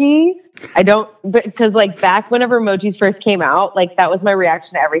emoji. I don't, because like back whenever emojis first came out, like that was my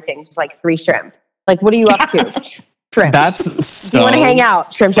reaction to everything. Just like 3 shrimp. Like, what are you up to? Shrimp. That's so. Do you want to hang out?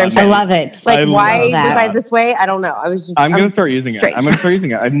 Shrimp. I love it. Like, why was I this way? I don't know. I'm going to start using it. I'm going to start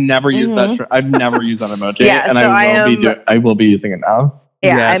using it. I've never used that. I've never used that emoji. Yeah, and so I will be using it now.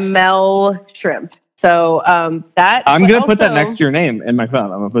 Yeah, Yes. I'm Mel Shrimp. So that I'm going to put that next to your name in my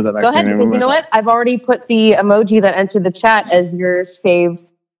phone. I'm going to put that next to your name. Because you know what? I've already put the emoji that entered the chat as your saved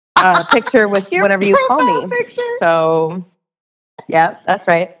picture with whenever you call me. Picture. So, yeah, that's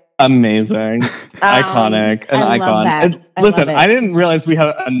right. Amazing. Iconic. An icon. Listen, I didn't realize we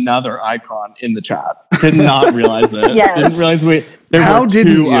had another icon in the chat. Did not realize it. Yes. Didn't realize there were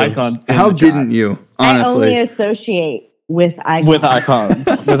 2 icons in How the didn't chat. you? Honestly. I only associate with icons. With icons.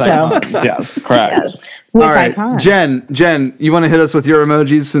 With icons. Yes, correct. Yes. With All right, icons. Jen, you want to hit us with your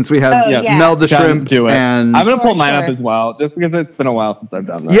emojis since we have yeah. Mel the Jen, Shrimp? do it. And I'm gonna pull mine Sure. up as well, just because it's been a while since I've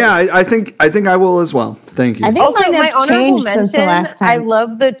done this. yeah, I think I will as well. Thank you. I think Also, mine my have honorable changed since the mention, last I time.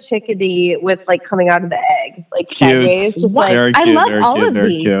 love the chickadee with like coming out of the egg, like Cute. sideways. Just like Very I cute, love very all cute, of very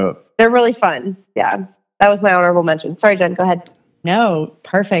these. cute. they're really fun. Yeah, that was my honorable mention. Sorry, Jen, go ahead. No,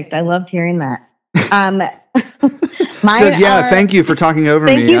 perfect. I loved hearing that. So, Mine yeah, are, thank you for talking over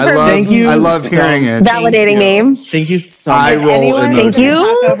Thank me. you for- Thank you I love so hearing it. Validating you. names. Thank you so I much. roll anyone emoji. who's Thank you.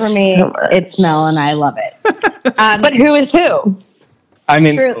 gonna talk over me. So much. It's Mel, and I love it. But who is who? I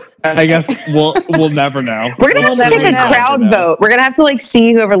mean, True. I guess we'll never know. We're gonna have to take a never crowd know. vote. We're gonna have to like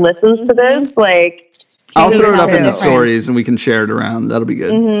see whoever listens to this. Like, I'll Who throw it is up in the who? stories and we can share it around. That'll be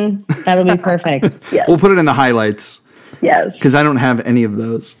good. That'll be perfect. yes, We'll put it in the highlights yes. because I don't have any of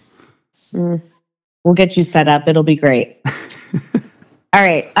those. We'll get you set up. It'll be great. All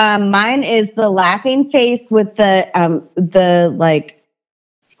right. Mine is the laughing face with the like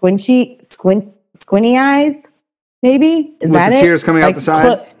squinty eyes. Maybe is With that the it? tears coming out Like, the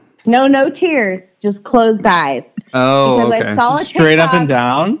side? no tears, just closed eyes. Oh, Because okay. I saw a Straight up and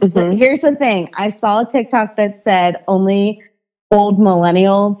TikTok- down. Here's the thing: I saw a TikTok that said only old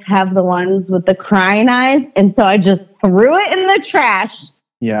millennials have the ones with the crying eyes, and so I just threw it in the trash.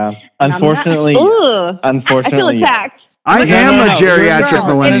 Yeah. Unfortunately, Ugh. yes. I Unfortunately, feel yes. attacked. I No, am no, a no. geriatric Girl,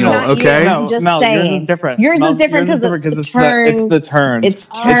 millennial, it's not you. okay? No. Just Mel, yours saying. is different. Yours is Mel, different yours is 'cause different it's it's the turn. It's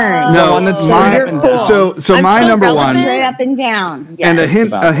turned. No, one that's my, straight up and down. so I'm my so number relevant. one, Straight up and down. and a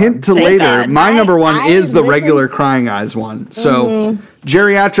Yes. hint to Thank later. God. My number one I is the listen- regular crying eyes one. So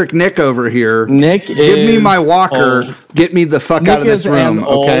geriatric Nick over here. Nick Give me is my walker. old. Get me the fuck Nick out of this is an room,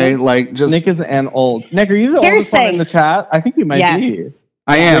 okay? old- Like just Nick is an old. Nick, are you the Here's oldest one the in the chat? I think you might Yes. be.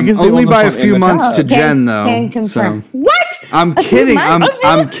 I am Nick is the only by a oldest one few in the months chat. to Jen though. Can confirm. So What? I'm A few kidding. I'm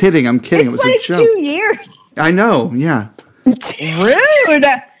months? kidding. I'm kidding. It was It's a like joke. 2 years. I know. Yeah. Rude.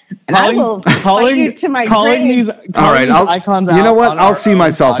 And I will fight you to my calling grave. All right. I'll, icons out. You know what? on I'll our see own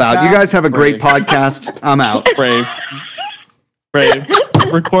myself out. You podcast. guys have a great Brave. podcast. I'm out. Brave.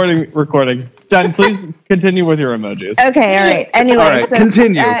 Recording. Jen, please continue with your emojis. Okay, all right. Anyway, All right,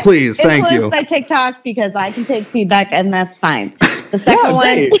 continue, please. Thank you. Influenced by TikTok because I can take feedback and that's fine. The second one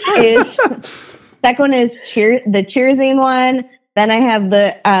great. is the cheersing one. Then I have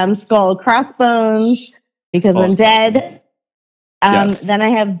the skull crossbones because I'm dead. Yes. Then I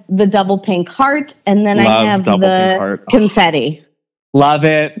have the double pink heart, and then Love I have double pink the heart. confetti Love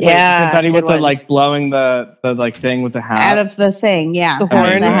it. Yeah, Confetti good with the one. like blowing the like thing with the hat. out of the thing. Yeah, The out of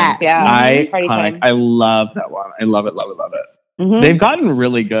horn. the hat. Yeah. Party Iconic. time. I love that one. I love it. Mhm. They've gotten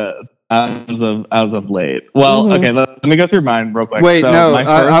really good as of late. Well, Mhm. okay, let me go through mine real quick. Wait, So no, my I'm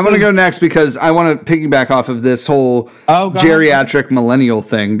first going to is- go next because I want to piggyback off of this whole Oh, go ahead. geriatric millennial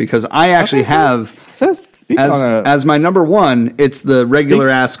thing because I actually Okay, have speak on it. as my number one. It's the regular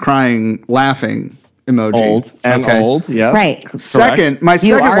ass crying laughing emoji. Old and Okay. old, yes. Right. Correct. Second, my You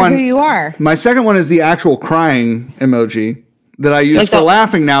second are one. who you are. My second one is the actual crying emoji that I use Like for the-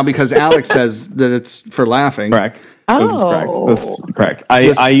 laughing now because Alex says that it's for laughing. Correct. This is correct. Oh. This is correct.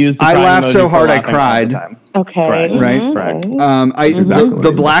 Just- I used the I crying laughed emoji so for hard I laughing all the cried. time. Okay. Correct. Right? Correct. The what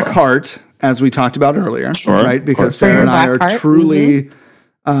I black used it for. heart, as we talked about earlier, Sure, right? of Because course. Sarah and I Black are heart, truly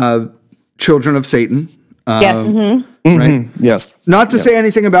children of Satan. Yes. Right? Yes. Not to say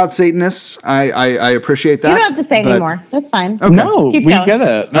anything about Satanists. I appreciate that. You don't have to say but- anymore. That's fine. Okay. No, Keep we going. get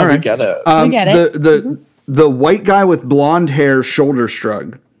it. No, All we right. get it. We get it. The white guy with blonde hair shoulder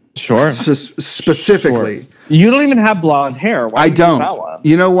shrug Sure. specifically. You don't even have blonde hair. Why I would you use don't. That one?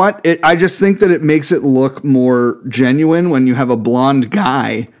 You know what? I just think that it makes it look more genuine when you have a blonde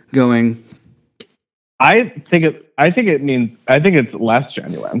guy going. I think it's less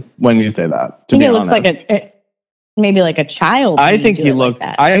genuine when you say that. I To think be it looks honest. like maybe like a child. I when you think do he it like looks.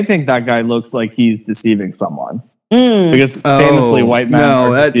 that. I think that guy looks like he's deceiving someone Mm. because famously white men no,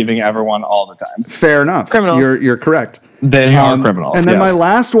 are that- deceiving everyone all the time. Fair enough. Criminals. You're correct. They are criminals. And then yes. my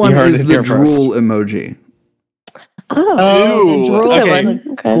last one You heard is it the here first. drool emoji. Oh, Ew. the drool Okay. one.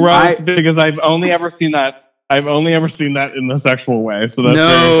 Okay. Gross, because I've only ever seen that. I've only ever seen that in the sexual way. So that's very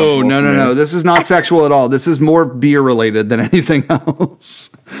uncomfortable for me. No. This is not sexual at all. This is more beer related than anything else.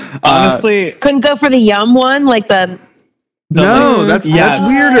 Honestly, Couldn't go for the yum one, like the. No, that's Yes.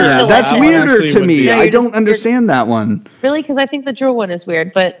 weirder. Yeah, that's that weirder actually to would me. be- Yeah, I you're don't just- understand that one. Really? Because I think the drool one is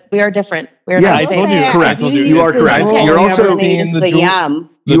weird, but we are different. We are Yeah, not I the told same. you. Correct. I told you. You are It's the correct. drool. You're I've never also- seen the the drool. E. yum.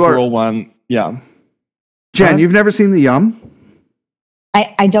 The You are- drool one. Yeah. Jen, Huh? you've never seen the yum?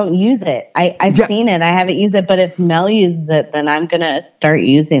 I don't use it. I've seen it. I haven't used it. But if Mel uses it, then I'm going to start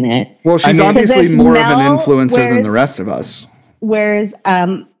using it. Well, she's obviously more of an influencer than the rest of us. Wears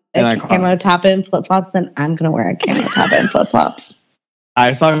a camo top and flip-flops, then I'm going to wear a camo top and flip-flops.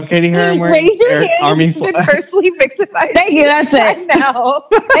 I saw Katie Heron wearing Raise your hand army if you've been personally victimized. Thank you. That's it. No.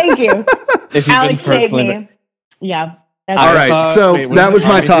 Thank you. If you've Alex been saved personally, me. Yeah. All right, so that was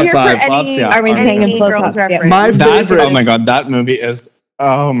my top five. Army Girls reference. My favorite. Oh my god, that movie is.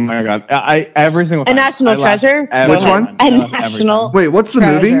 Oh my god, every single time. A National Treasure. Which one? A National. Wait, what's the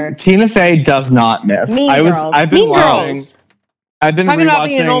movie? Tina Fey does not miss. I've been watching. I've been talking about rewatching.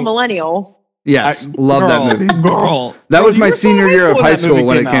 being an old millennial. Yes, love that movie. Girl, that was my senior year of high school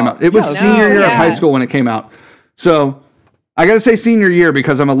when it came out. It was senior year of high school when it came out. So I got to say senior year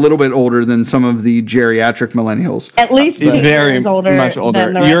because I'm a little bit older than some of the geriatric millennials. At least 2 years older. Much older.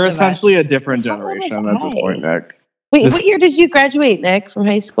 Than the rest You're of essentially us. a different generation at this point, Nick. Wait, what year did you graduate, Nick, from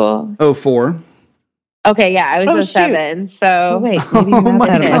high school? 04. Okay, yeah, I was 07. So wait, maybe you're not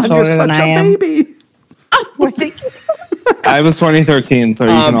that much older you're than such I a am. baby. I was 2013, so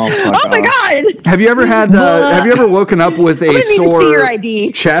you can all. Oh my god! Have you ever had? Have you ever woken up with a sore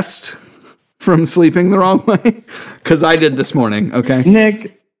ID. chest from sleeping the wrong way? Because I did this morning. Okay,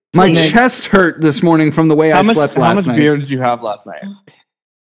 Nick, my chest hurt this morning from the way I slept last night. How much beer did you have last night?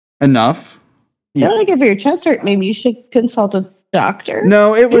 Enough. I feel like if your chest hurt, maybe you should consult a doctor.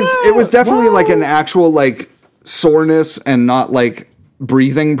 No, it was definitely like an actual like soreness and not like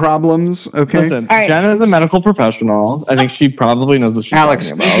breathing problems. Okay, Listen, Jenna is a medical professional. I think she probably knows what she's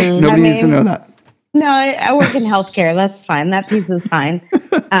talking about. Nobody needs to know that. No, I work in healthcare. That's fine. That piece is fine.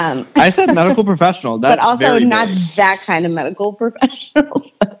 I said medical professional. That's but also very not big. that kind of medical professional.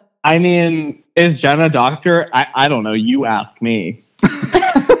 I mean, is Jenna a doctor? I don't know. You ask me.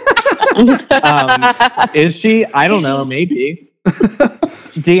 Is she? I don't know. Maybe.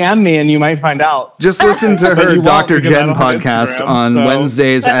 DM me and you might find out. Just listen to her Dr. Jen podcast Instagram, on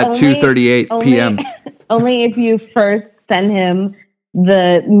Wednesdays at 2:38 p.m. Only if you first send him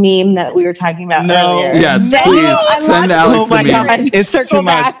the meme that we were talking about earlier. Yes, please send Alex the meme. God. It's too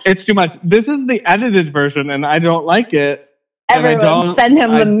much. It's too much. This is the edited version and I don't like it. Everyone send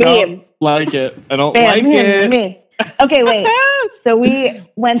him the meme. Like it. I don't Spam like him it. Okay, wait. So we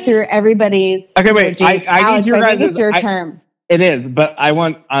went through everybody's. Okay, wait. Emojis. I Alex, need your I think guys'. it's your term. It is, but I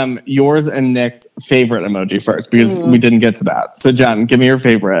want yours and Nick's favorite emoji first because we didn't get to that. So Jen, give me your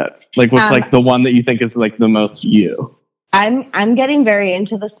favorite. Like what's like the one that you think is like the most you? I'm getting very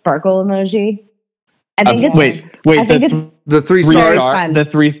into the sparkle emoji. I think it's the three stars. The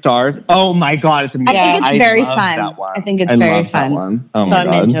 3 stars. Oh my god, it's amazing. I think it's very love fun. That one. I think it's very fun. Oh so my I'm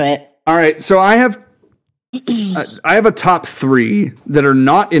god. into it. All right, so I have a top 3 that are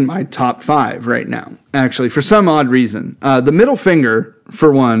not in my top 5 right now. Actually, for some odd reason, the middle finger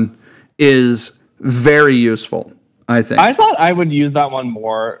for one is very useful. I think. I thought I would use that one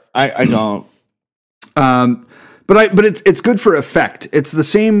more. I don't. But it's good for effect. It's the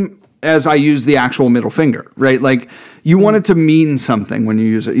same as I use the actual middle finger, right? Like you want it to mean something when you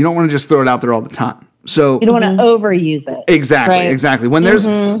use it. You don't want to just throw it out there all the time. So you don't want to overuse it. Exactly. When there's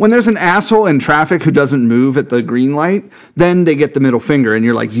an asshole in traffic who doesn't move at the green light, then they get the middle finger, and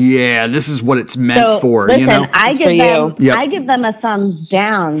you're like, yeah, this is what it's meant for. Listen, you know? I give them a thumbs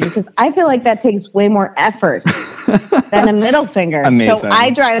down because I feel like that takes way more effort than a middle finger. Amazing. So I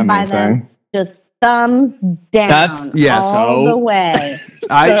drive by them just thumbs down all the way.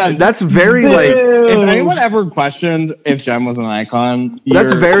 That's very like. If anyone ever questioned if Jen was an icon,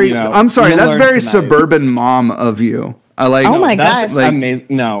 that's very. I'm sorry. That's very suburban mom of you. I like. Oh my gosh, like, amazing.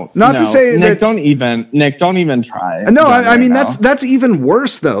 No, to say Nick, that. Nick, don't even try. No, I mean that's even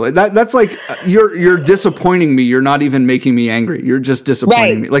worse though. That's like you're disappointing me. You're not even making me angry. You're just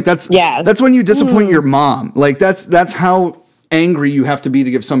disappointing me. Like that's when you disappoint your mom. Like that's how angry you have to be to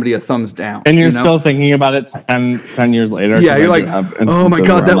give somebody a thumbs down. And you're still thinking about it 10 years later. Yeah, you're like, oh my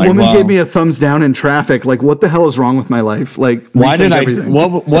God, that woman gave me a thumbs down in traffic. Like, what the hell is wrong with my life? Like, why did I do?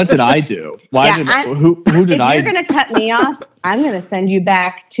 What did I do? Who did I? If you're going to cut me off, I'm going to send you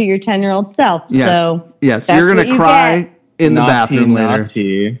back to your 10-year-old self. Yes. So yes, you're going to cry in the bathroom later.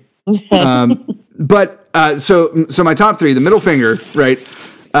 So my top 3, the middle finger, right?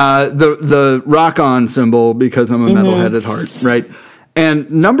 The rock on symbol because I'm a metalhead at heart, right?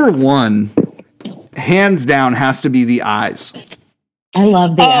 And number 1, hands down, has to be the eyes. I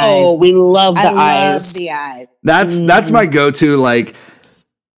love the eyes. Oh, we love the eyes. I love the eyes. That's my go-to. Like,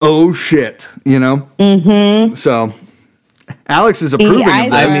 oh shit, you know. Mm-hmm. So, Alex is approving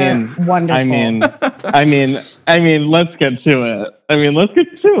of this. Wonderful. I mean, let's get to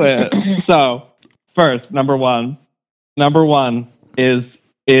it. So, first, number one. is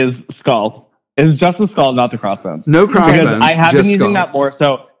Skull. Is just the Skull, not the Crossbones. No Crossbones. Because I have been using Skull. that more.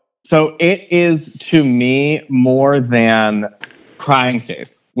 So it is to me more than crying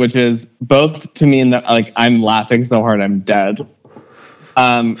face, which is both to mean that like I'm laughing so hard I'm dead.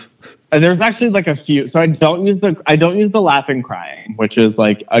 There's actually like a few. So I don't use the laughing crying, which is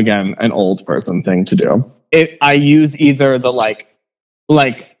like again an old person thing to do. I use either the like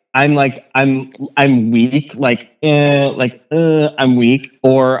I'm weak, I'm weak,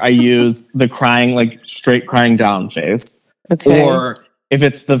 or I use the crying, like straight crying down face. Okay. Or if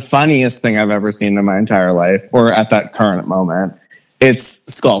it's the funniest thing I've ever seen in my entire life, or at that current moment,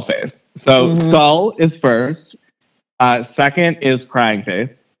 it's skull face. So skull is first. Second is crying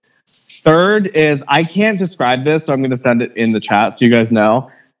face. Third is, I can't describe this, so I'm going to send it in the chat so you guys know.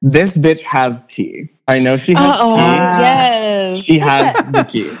 This bitch has tea. I know she has tea. Yes. She has the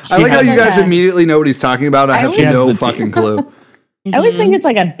tea. I like how you guys immediately know what he's talking about. I have no fucking clue. I always think it's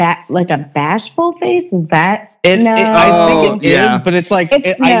like a bashful face. Is that I think it is, yeah. but it's like I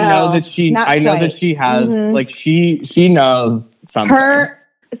know that she has like she knows something. her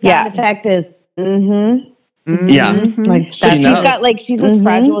sound effect is Yeah. like She's as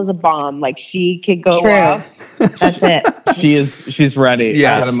fragile as a bomb. Like she could go off. That's it. She's ready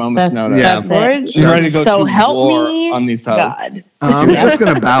Yes. at a moment's notice. Yeah. She's ready to go So to help war me, on these God. toes. I'm just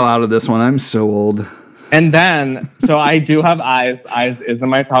going to bow out of this one. I'm so old. And then, so I do have Eyes. Eyes is in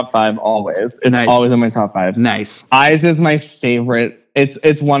my top 5 always. It's always in my top 5. Nice. Eyes is my favorite.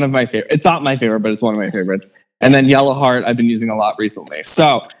 It's one of my favorite. It's not my favorite, but it's one of my favorites. And then Yellow Heart, I've been using a lot recently.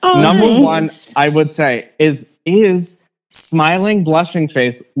 So number one, I would say is smiling, blushing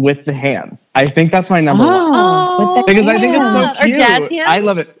face with the hands. I think that's my number one. Because I think it's so cute. Or jazz hands? I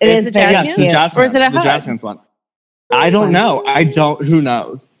love it. It is very yes, the cute. jazz Or is it a hands, the hug? jazz hands one. I don't know. Who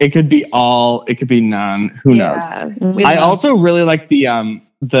knows? It could be all, it could be none. Who knows? I also really like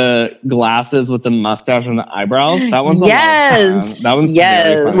the glasses with the mustache and the eyebrows. That one's that one's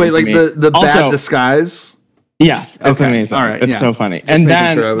very funny. Wait, like to me. the Also, bad disguise? Yes, it's amazing. All right, it's so funny. And making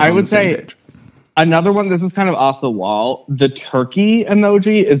then sure I was I on would the same say page. another one, this is kind of off the wall. The turkey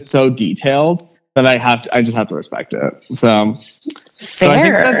emoji is so detailed that I just have to respect it. So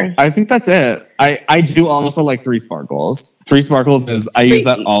I think that's it. I do also like 3 sparkles. 3 sparkles is I use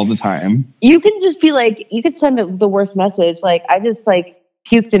that all the time. You can just be like, you could send the worst message. Like I just like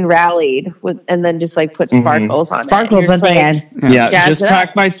puked and rallied and then just like put sparkles on Sparkles it. at the end. Yeah, Jazz just it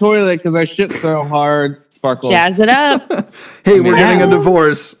cracked my toilet because I shit so hard. Sparkles. Jazz it up. Hey, we're getting a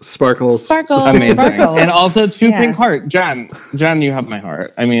divorce. Sparkles. Sparkles. Amazing. Sparkles. And also 2 pink heart. Jen, you have my heart.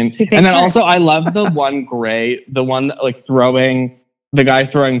 I mean, pink and then heart. also I love the one gray, the one that, like the guy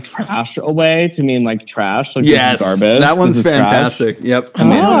throwing trash away to mean like trash. Like Yes, this is garbage. that one's This is fantastic. trash. Yep. I don't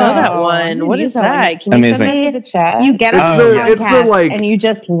know that Oh, one. What is that that? Can you Amazing. send that to the chat? You get It's on the- the it's the, podcast like- and you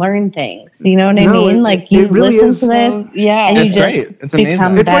just learn things. You know what I No, mean? Like you it really listen is. to this, Yeah. and you It's just great. It's amazing.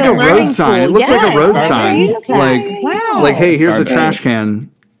 become It's like a better. road learning sign. It tool. looks like a Yeah, road it's sign. garbage. Like, Wow. like, hey, here's a Garbage. trash can.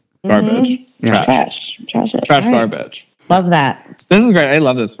 Garbage. Yeah. Trash. Trash it. Trash garbage. Love that. This is great. I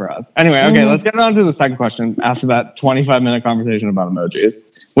love this for us. Anyway, okay, let's get on to the second question after that 25-minute conversation about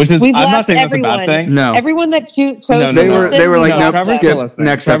emojis, which is, We've I'm not lost saying that's a everyone. bad thing. No. Everyone that chose No, to no, no. listen. They were like, No, nope, Trevor's skip still listening.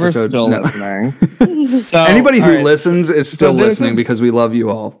 next Trevor's episode. still No. listening. So Anybody who all right. listens is still this listening is- because we love you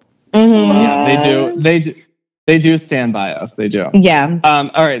all. Yeah, they do. They do stand by us. They do. Yeah. All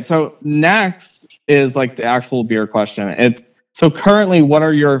right. So next is like the actual beer question. It's so currently, what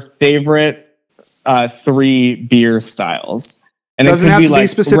are your favorite 3 beer styles? And Doesn't it could have be to be like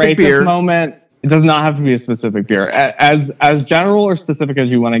specific right beer. this moment. It does not have to be a specific beer. As general or specific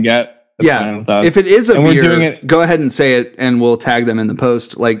as you want to get. That's fine with us. If it is a And beer, we're doing it go ahead and say it, and we'll tag them in the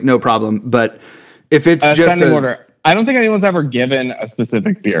post. Like, no problem. But if it's just ascending order. I don't think anyone's ever given a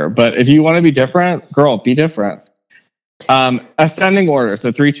specific beer, but if you want to be different, girl, be different. Ascending order.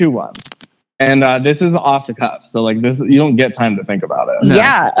 So 3, 2, 1. And this is off the cuff. So like this, you don't get time to think about it. No.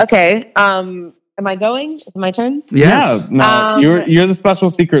 Yeah. Okay. Am I going? Is it my turn? yes. Yeah, no, you're the special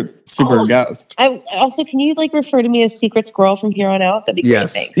secret super guest. I also, can you like refer to me as Secret Squirrel from here on out? That'd be great.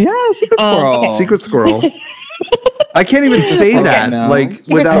 Yes. Thanks. Yeah, secret squirrel. okay. Secret squirrel. I can't even say that no. like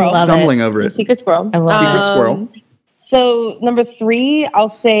Secret without squirrel. stumbling over it. Secret Squirrel. I love Secret squirrel. So number 3, I'll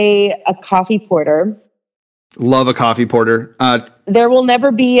say a coffee porter. Love a coffee porter. There will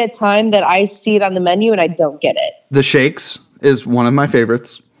never be a time that I see it on the menu and I don't get it. The shakes is one of my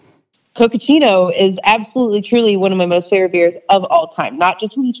favorites. Cocacino is absolutely, truly one of my most favorite beers of all time. Not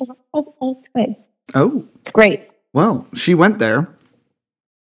just one of all time. Oh, It's great. well, she went there.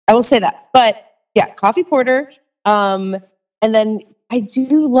 I will say that. But yeah, coffee porter. And then I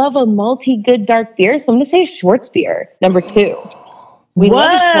do love a malty good dark beer. So I'm going to say Schwartz beer, number 2. We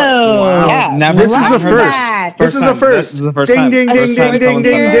love a swirl. Whoa. Yeah. Never This is a heard first. that. This is a first. This is the first Ding, time. ding, First ding, time ding, someone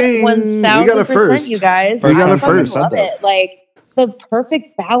ding, said ding, that. ding. 1000%, We got a first. you guys. We got I a first. love it. Like the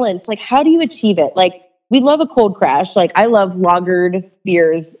perfect balance. Like, how do you achieve it? Like, we love a cold crash. Like, I love lagered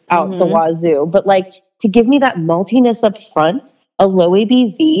beers out the wazoo, but like to give me that maltiness up front, a low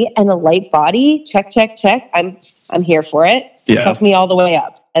ABV and a light body, check. I'm here for it. Yes. Fuck me all the way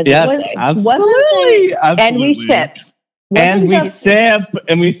up. As Yes, we say. absolutely. And we sip.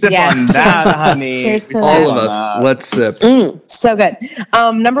 And we sip on that, honey. Cheers to All that. of us. Let's sip. So good.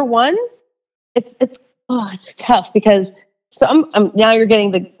 Number one, it's tough because I'm now you're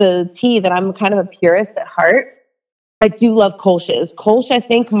getting the tea that I'm kind of a purist at heart. I do love Kolsch's. Kolsch, I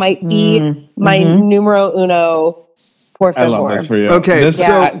think, might be my numero uno. Por favor. I love this for you. Okay, this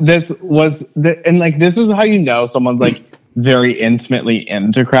is how you know someone's like very intimately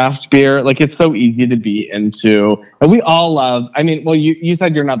into craft beer. Like, it's so easy to be into, and we all love. I mean, well, you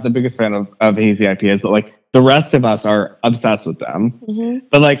said you're not the biggest fan of hazy IPAs, but like the rest of us are obsessed with them.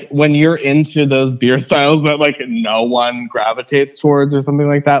 But like when you're into those beer styles that like no one gravitates towards or something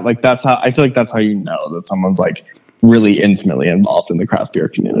like that, like that's how I feel like that's how you know that someone's like really intimately involved in the craft beer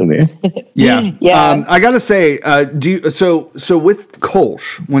community. Yeah. Yeah. I gotta say, so with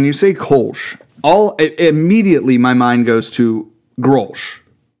Kolsch, when you say Kolsch, immediately my mind goes to Grolsch.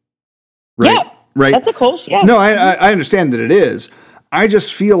 Right? Yeah. Right. That's a Kolsch. Yeah. No, I understand that it is. I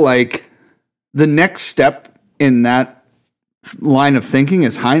just feel like the next step in that line of thinking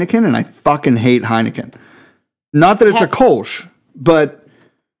is Heineken, and I fucking hate Heineken. Not that it's a Kolsch, but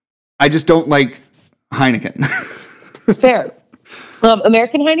I just don't like Heineken. Fair.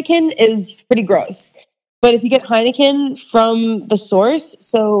 American Heineken is pretty gross. But if you get Heineken from the source,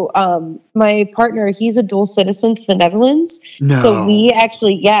 so my partner, he's a dual citizen to the Netherlands. No. So we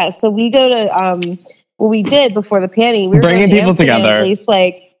actually, so we go to, what we did before the panty, we were Bringing going to people Amsterdam together. at least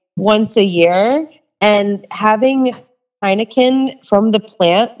like once a year. And having Heineken from the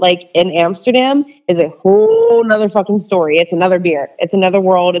plant, like in Amsterdam, is a whole nother fucking story. It's another beer. It's another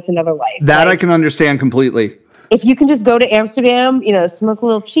world. It's another life. That I can understand completely. If you can just go to Amsterdam, smoke a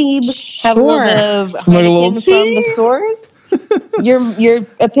little cheap, have a little bit of Heineken from the source, your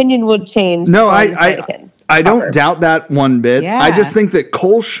opinion would change. No, Heineken. I don't doubt that one bit. Yeah. I just think that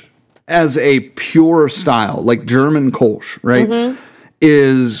Kolsch as a pure style, like German Kolsch, right,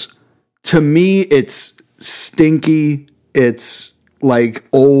 is, to me, it's stinky. It's like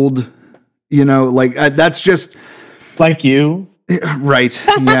old, like that's just Like you. right.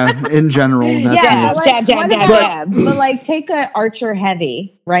 Yeah. In general, that's Yeah, it. like, Jab. but like take a Archer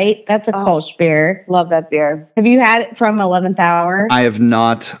Heavy, right? That's a Kolsch beer. Love that beer. Have you had it from 11th Hour? I have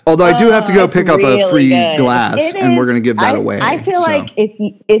not. Although I do have to go it's pick up a really free good. glass, It and we're is- going to give that I, away. I feel so. like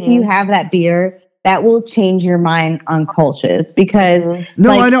if you have that beer, that will change your mind on Kolsch's because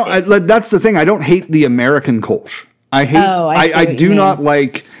No, I don't. That's the thing. I don't hate the American Kolsch. I hate. Oh, I see I what you do mean. not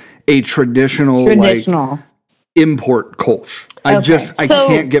like a traditional like import Kolsch. I So-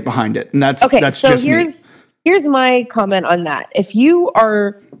 can't get behind it, and that's Okay, so just me. here's my comment on that. If you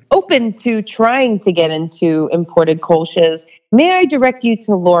are open to trying to get into imported Kolsch's, may I direct you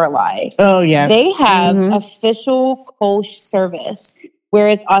to Lorelei? Oh yeah, They have official Kolsch service where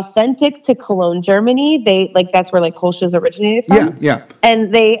it's authentic to Cologne, Germany. They that's where like Kolsch's originated from. Yeah.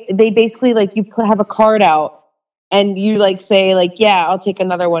 And they basically like you have a card out and you like say like, yeah, I'll take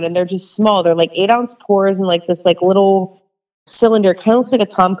another one. And they're just small. They're like 8-ounce pours and like this like little cylinder. Kind of looks like a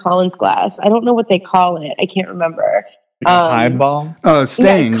Tom Collins glass. I don't know what they call it. I can't remember. Like a highball. Yeah,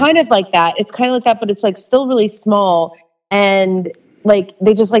 Staying. it's kind of like that. It's kind of like that, but it's like still really small. And like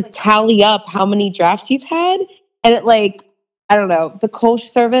they just like tally up how many drafts you've had. And it like, I don't know, the Kolsch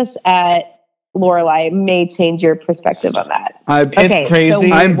service at Lorelei may change your perspective on that. It's crazy.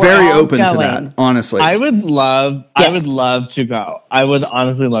 so I'm we're very all open to going. that. Honestly, I would love to go. I would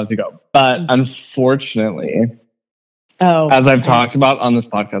honestly love to go. But unfortunately, as I've talked about on this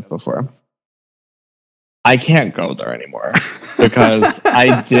podcast before, I can't go there anymore because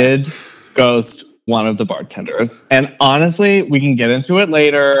I did ghost one of the bartenders. And honestly, we can get into it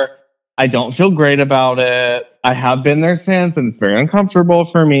later. I don't feel great about it. I have been there since, and it's very uncomfortable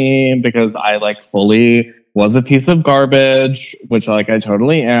for me because I like fully was a piece of garbage, which like I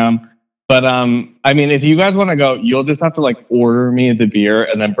totally am. But I mean, if you guys want to go, you'll just have to like order me the beer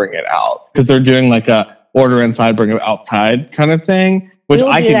and then bring it out because they're doing like a order inside, bring it outside kind of thing, which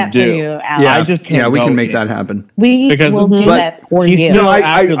I can do. I just can't. Yeah, we go can make in. that happen. We will do that for He you. still No, I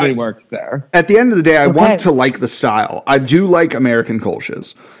actively works there. At the end of the day, I want to like the style. I do like American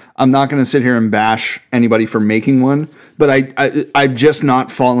Kolsch's. I'm not going to sit here and bash anybody for making one, but I've just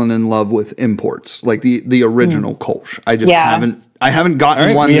not fallen in love with imports, like the original Kolsch. I just haven't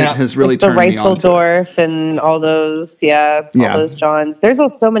gotten one that has really turned me on. The Reiseldorf and all those, all those Johns. There's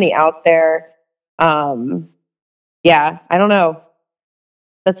so many out there. I don't know.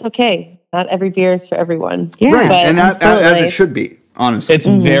 That's okay. Not every beer is for everyone. Yeah, right. And as it should be, honestly. It's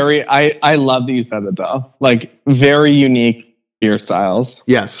very, I love that you said it though. Like, very unique beer styles.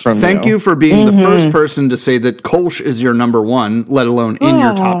 Yes. Thank you for being the first person to say that Kolsch is your number one, let alone in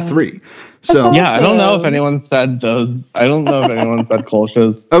your top three. So awesome. I don't know if anyone said those. I don't know if anyone said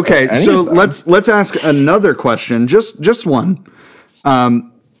Kolsch's. Okay, so let's ask another question. Just one.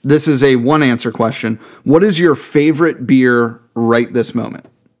 This is a one answer question. What is your favorite beer right this moment?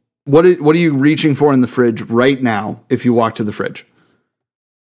 What are you reaching for in the fridge right now if you walk to the fridge?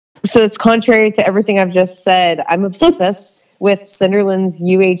 So it's contrary to everything I've just said. I'm obsessed with Cinderland's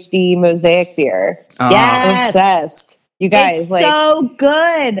UHD Mosaic beer. I'm obsessed. You guys, it's so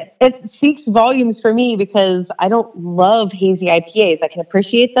good. It speaks volumes for me because I don't love hazy IPAs. I can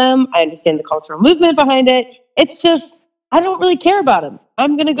appreciate them. I understand the cultural movement behind it. It's just, I don't really care about them.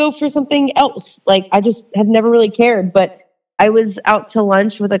 I'm going to go for something else. Like, I just have never really cared, but I was out to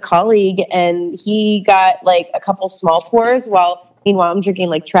lunch with a colleague and he got like a couple small pours meanwhile I'm drinking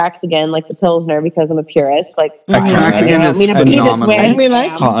like Trax again, like the Pilsner, because I'm a purist. Like Trax again is phenomenal.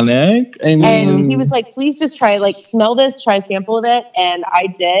 Iconic. And he was like, please just try, like, smell this, try a sample of it. And I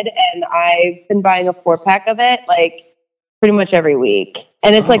did. And I've been buying a 4-pack of it, like, pretty much every week.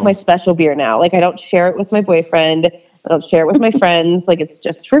 And it's like my special beer now. Like, I don't share it with my boyfriend. I don't share it with my friends. Like, it's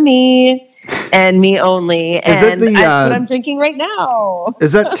just for me and me only. And that's what I'm drinking right now.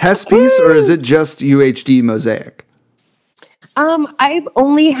 Is that test piece or is it just UHD Mosaic? I've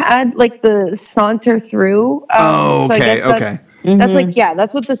only had like the saunter through. So I guess that's like,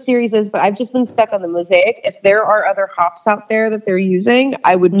 that's what the series is. But I've just been stuck on the Mosaic. If there are other hops out there that they're using,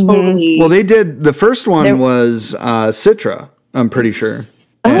 I would totally. Well, they did. The first one was Citra, I'm pretty sure.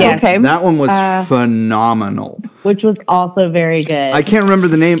 That one was phenomenal. Which was also very good. I can't remember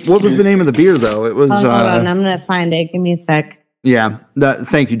the name. What was the name of the beer, though? It was. Hold on, I'm going to find it. Give me a sec. Yeah.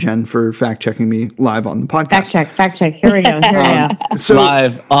 Thank you, Jen, for fact checking me live on the podcast. Fact check. Here we go. So,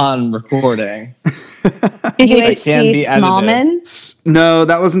 live on recording. UHD Smallman? No,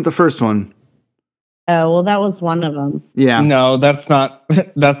 that wasn't the first one. Oh, well, that was one of them. Yeah. No, that's not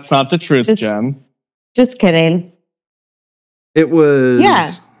the truth, Jen. Just kidding. It was. Yeah.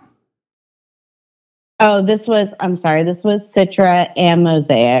 Oh, this was Citra and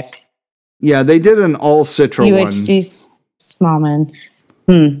Mosaic. Yeah, they did an all Citra one. UHD Smallman.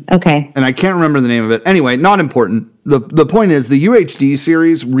 Okay. And I can't remember the name of it. Anyway, not important. The point is the UHD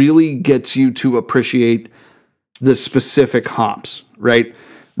series really gets you to appreciate the specific hops, right?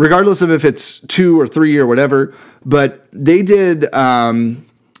 Regardless of if it's 2 or 3 or whatever. But they did,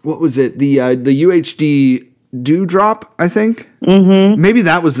 what was it? The UHD Dewdrop, I think. Mm-hmm. Maybe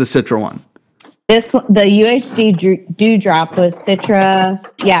that was the Citra one. The UHD Dewdrop was Citra.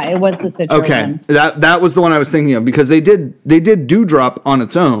 Yeah, it was the Citra one. That was the one I was thinking of because they did Dewdrop on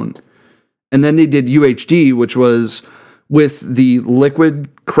its own, and then they did UHD, which was with the liquid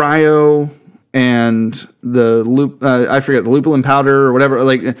cryo and the I forget, the lupulin powder or whatever.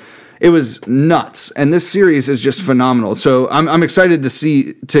 Like, it was nuts, and this series is just phenomenal. So I'm excited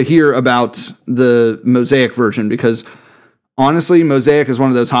to hear about the Mosaic version because honestly, Mosaic is one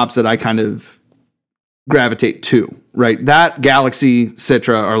of those hops that I kind of gravitate to, right? That, Galaxy,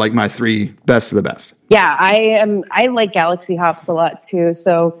 Citra are like my 3 best of the best. Yeah, I like Galaxy hops a lot too.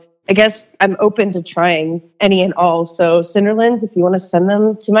 So I guess I'm open to trying any and all. So Cinderlands, if you want to send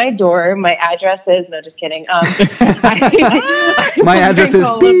them to my door, my address is, no, just kidding. My address is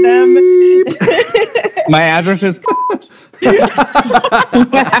all of them. My address is.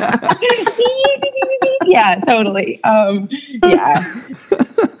 Yeah, totally. Yeah.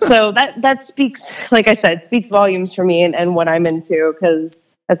 So that speaks, like I said, speaks volumes for me and what I'm into, because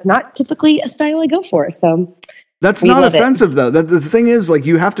that's not typically a style I go for. So that's not offensive, though. The thing is, like,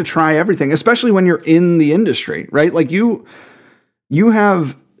 you have to try everything, especially when you're in the industry, right? Like, you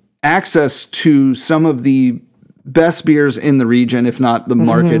have access to some of the best beers in the region, if not the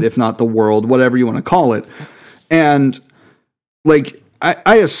market, if not the world, whatever you want to call it. And, like,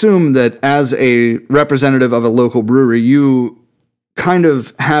 I assume that as a representative of a local brewery, you kind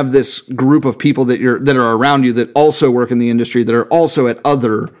of have this group of people that are around you that also work in the industry, that are also at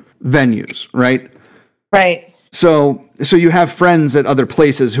other venues, right? Right. So you have friends at other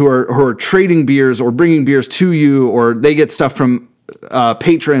places who are trading beers or bringing beers to you, or they get stuff from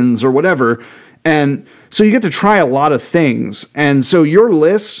patrons or whatever. And so you get to try a lot of things. And so your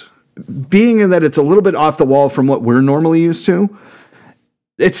list being that it's a little bit off the wall from what we're normally used to,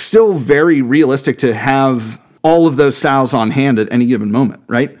 it's still very realistic to have all of those styles on hand at any given moment,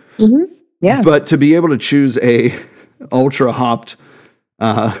 right? Mm-hmm. Yeah. But to be able to choose a ultra hopped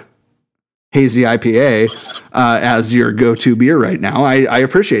hazy IPA as your go-to beer right now, I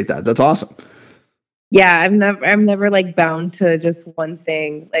appreciate that. That's awesome. Yeah, I'm never like bound to just one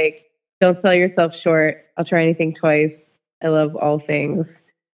thing. Like, don't sell yourself short. I'll try anything twice. I love all things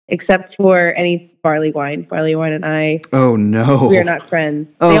except for any barley wine. Barley wine and I. Oh no, we are not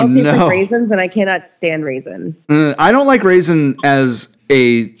friends. Oh, they all taste no. like raisins, and I cannot stand raisin. I don't like raisin as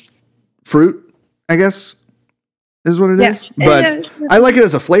a fruit, I guess, is what it is. But I like it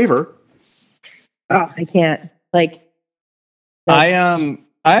as a flavor. Oh, I can't. Like, I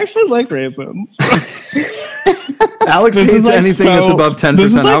actually like raisins. Alex This is hates like anything that's above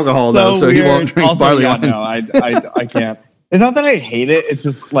 10% alcohol, though, so he won't drink also, barley yeah, wine. No, I can't. It's not that I hate it. It's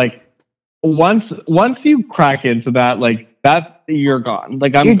just like once you crack into that, like that, you're gone.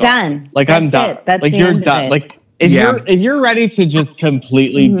 Like You're gone. done. Like That's I'm done. it. That's like the you're end of done. it. Like if you're ready to just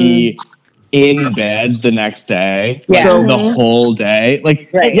completely be in bed the next day, Yeah. the whole day, like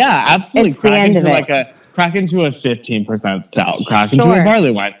Right. yeah, absolutely. It's the end of it. Crack into a 15% stout, crack into Sure. a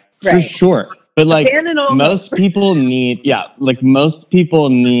barley wine for Right. sure. But like Abandon all most people need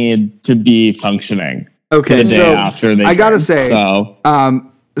to be functioning. Okay, the day so after they I gotta drink. say,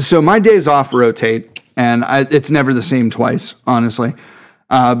 so my days off rotate, and it's never the same twice, honestly,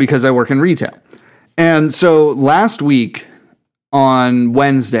 because I work in retail. And so last week on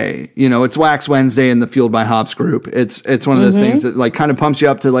Wednesday, it's Wax Wednesday in the Fueled by Hops group. It's one of those things that like kind of pumps you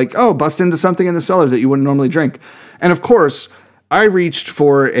up to like, oh, bust into something in the cellar that you wouldn't normally drink. And of course, I reached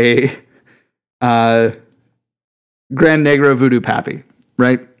for a Grand Negro Voodoo Pappy,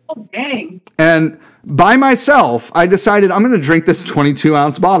 right? Oh, dang. And by myself, I decided I'm going to drink this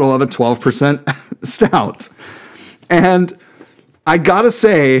 22-ounce bottle of a 12% stout. And I got to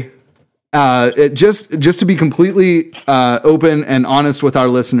say, just to be completely open and honest with our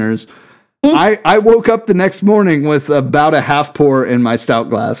listeners, I woke up the next morning with about a half pour in my stout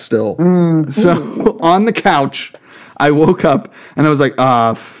glass still. So on the couch, I woke up and I was like,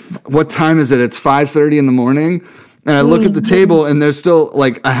 what time is it? It's 5:30 in the morning. And I look at the table and there's still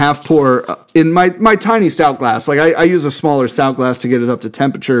like a half pour in my tiny stout glass. Like I use a smaller stout glass to get it up to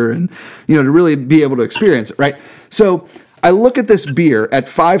temperature and, to really be able to experience it. Right. So I look at this beer at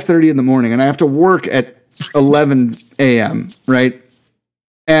 5:30 in the morning and I have to work at 11 a.m. Right.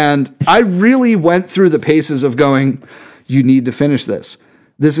 And I really went through the paces of going, you need to finish this.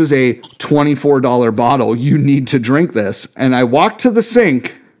 This is a $24 bottle. You need to drink this. And I walked to the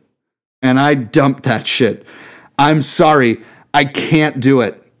sink and I dumped that shit. I'm sorry, I can't do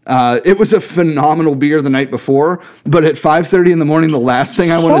it. It was a phenomenal beer the night before, but at 5:30 in the morning, the last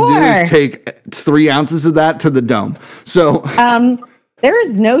thing I want to do is take 3 ounces of that to the dome. So, there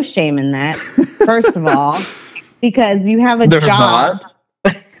is no shame in that. First of all, because you have a job.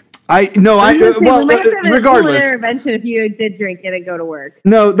 Regardless. Intervention if you did drink it and go to work.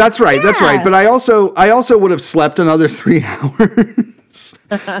 No, that's right. Yeah. That's right. But I also would have slept another 3 hours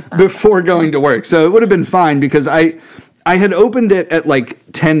before going to work. So it would have been fine because I had opened it at like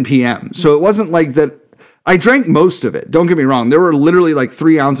 10 p.m. So it wasn't like that. I drank most of it. Don't get me wrong. There were literally like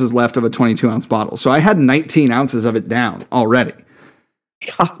 3 ounces left of a 22-ounce bottle. So I had 19 ounces of it down already.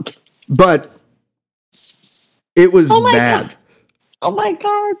 God. But it was bad. God. Oh my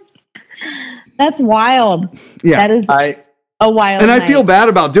God. That's wild. Yeah. That is a wild And night. I feel bad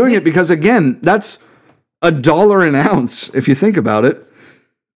about doing it because, again, that's $1 an ounce if you think about it.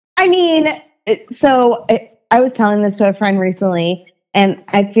 I mean, I was telling this to a friend recently, and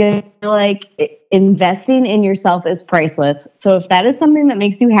I feel like investing in yourself is priceless. So if that is something that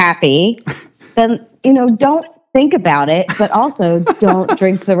makes you happy, then, don't think about it, but also don't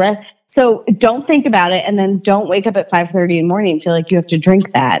drink the rest. So don't think about it, and then don't wake up at 5:30 in the morning and feel like you have to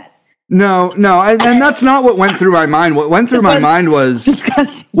drink that. No, and that's not what went through my mind. What went through my mind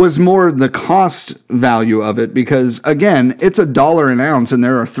was more the cost value of it because, again, it's $1 an ounce, and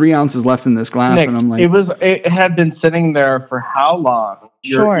there are 3 ounces left in this glass, Nick, and I'm like, it had been sitting there for how long?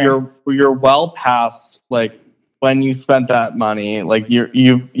 You're well past like when you spent that money. Like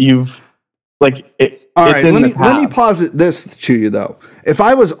you've like it. All it's right, in let me posit this to you though. If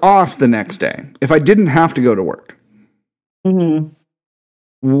I was off the next day, if I didn't have to go to work. Mm-hmm.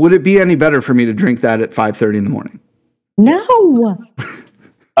 Would it be any better for me to drink that at 5:30 in the morning? No.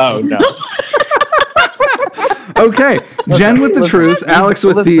 Oh, no. Okay. Jen with the truth, Alex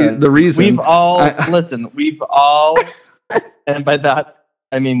with the reason. We've all, and by that,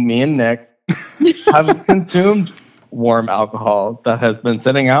 I mean me and Nick, have consumed warm alcohol that has been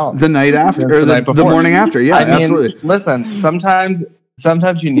sitting out the night after or the morning after. Yeah, absolutely. Listen, sometimes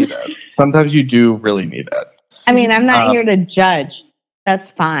you need it. Sometimes you do really need it. I mean, I'm not here to judge.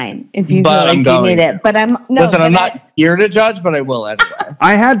 That's fine if you feel like you need it. But I'm not here to judge, but I will anyway.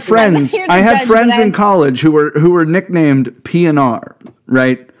 I had friends. In college who were nicknamed P&R,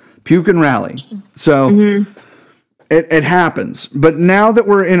 right? Puke and Rally. So it happens. But now that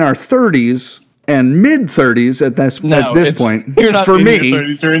we're in our 30s and mid 30s at this point, you're not for in me, your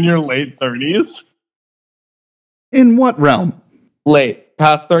 30s, you're in your late 30s. In what realm? Late.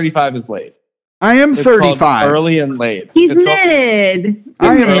 Past 35 is late. I am 35. Early and late. He's mid.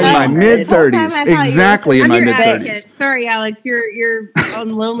 I am in my mid 30s. Exactly in my mid 30s. Sorry, Alex. You're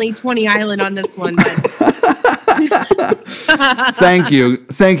on lonely 20 Island on this one. Thank you,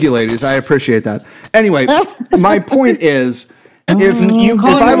 ladies. I appreciate that. Anyway, my point is, if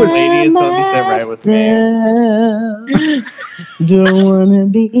I was lady, it's right with me. Don't wanna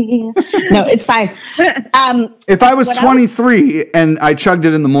be. No, it's fine. If I was 23 and I chugged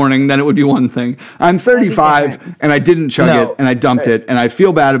it in the morning, then it would be one thing. I'm 35 and I didn't chug it and I dumped it and I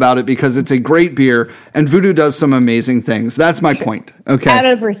feel bad about it because it's a great beer and Voodoo does some amazing things. That's my point. Okay. Out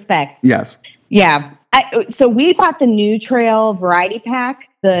of respect. Yes. Yeah. So we bought the New Trail variety pack.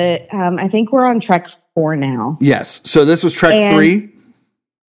 I think we're on Trek 4 now. Yes. So this was Trek 3,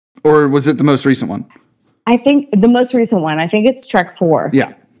 or was it the most recent one? I think the most recent one. I think it's Trek 4.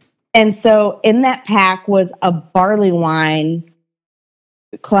 Yeah. And so in that pack was a barley wine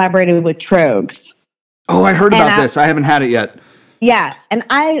collaborated with Trogs. Oh, I heard about this. I haven't had it yet. Yeah, and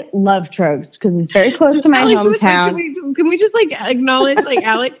I love Trogs because it's very close to my hometown. Can we just acknowledge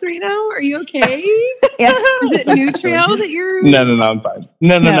Alex right now? Are you okay? Yeah. Is it New Trail that you're? No, I'm fine.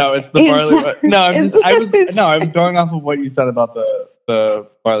 No, it's the barley wine. No, I was going off of what you said about the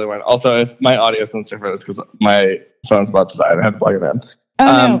barley wine. Also, if my audio sounds different, it's because my phone's about to die and I had to plug it in. Oh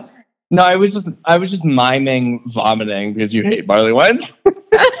no. No, I was just miming vomiting because you hate barley wines.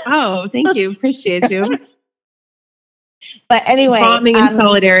 Oh, thank you. Appreciate you. But anyway, bombing in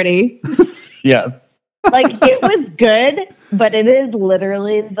solidarity. Yes. It was good, but it is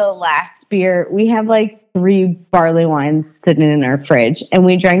literally the last beer. We have 3 barley wines sitting in our fridge, and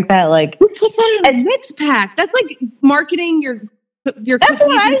we drank that Who puts that in a mix pack? That's like marketing your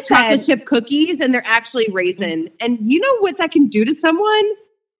cookies as chocolate chip cookies, and they're actually raisin. And you know what that can do to someone?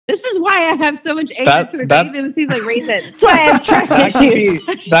 This is why I have so much anger to anything that tastes like raisin. That's why I have trust issues.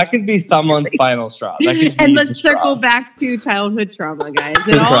 That could be someone's final straw. And let's circle back to childhood trauma, guys.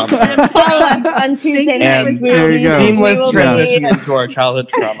 Follow us on Tuesday nights. There you go. Seamless transition into our childhood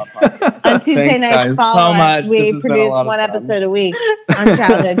trauma podcast. On Tuesday nights, follow us. We produce one episode a week on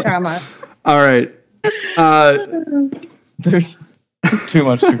childhood trauma. All right. There's too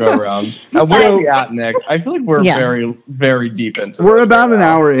much to go around. Where are we at, Nick? I feel like we're very, very deep into We're about an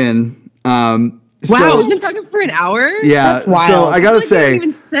hour in. Wow, we've been talking for an hour? Yeah. That's wild. So I gotta say, I haven't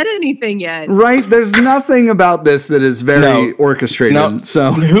even said anything yet. Right? There's nothing about this that is very orchestrated. No.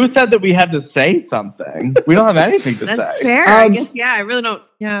 So who said that we had to say something? We don't have anything to say. That's fair. I guess, I really don't.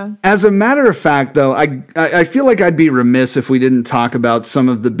 Yeah. As a matter of fact, though, I feel like I'd be remiss if we didn't talk about some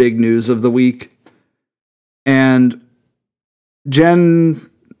of the big news of the week. And Jen,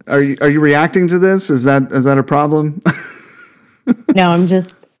 are you reacting to this? Is that a problem? No, I'm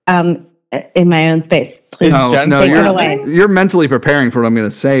just in my own space. Please take it away. You're mentally preparing for what I'm going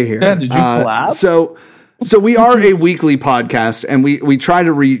to say here. Yeah, did you collab? So we are a weekly podcast, and we try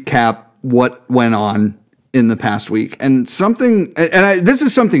to recap what went on in the past week. And this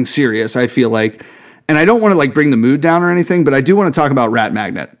is something serious, I feel like. And I don't want to bring the mood down or anything, but I do want to talk about Rat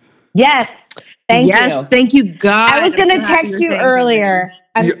Magnet. Yes. Thank you, God. I was going to text you earlier.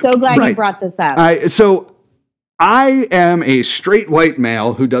 I'm so glad you brought this up. So I am a straight white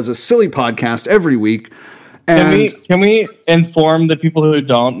male who does a silly podcast every week. And can we inform the people who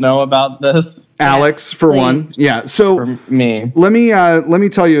don't know about this? Alex, for one. Yeah. So for me, let me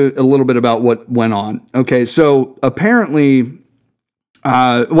tell you a little bit about what went on. Okay. So apparently,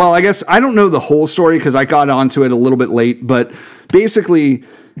 I guess I don't know the whole story because I got onto it a little bit late, but basically,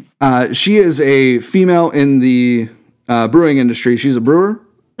 she is a female in the brewing industry. She's a brewer,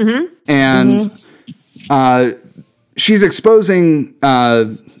 and she's exposing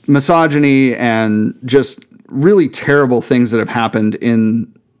misogyny and just really terrible things that have happened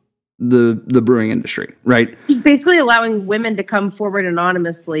in the brewing industry. Right? She's basically allowing women to come forward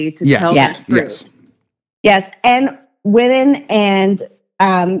anonymously to tell the truth. Yes, and women and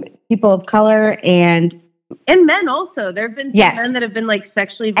people of color and men also. There have been some men that have been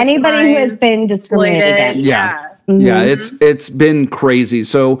sexually victimized, anybody who has been discriminated against. Yeah, it's been crazy.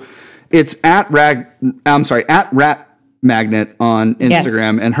 So It's at Rat Magnet on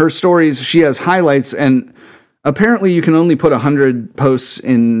Instagram, and her stories, she has highlights, and apparently you can only put 100 posts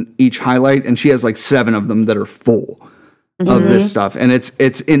in each highlight, and she has like 7 of them that are full of this stuff, and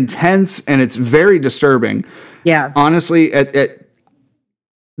it's intense and it's very disturbing. Yeah, honestly, it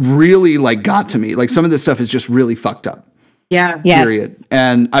really like got to me. Like some of this stuff is just really fucked up. Yeah. Period.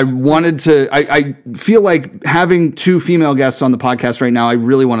 And I wanted to. I feel like having 2 female guests on the podcast right now. I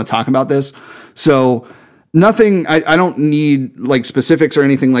really want to talk about this. So nothing. I don't need like specifics or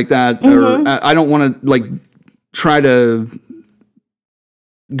anything like that. Or I don't want to like try to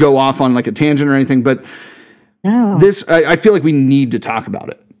go off on like a tangent or anything. But this, I feel like we need to talk about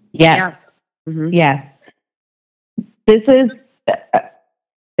it. Yes. Yeah. Yes. This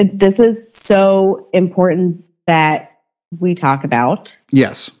is so important that we talk about.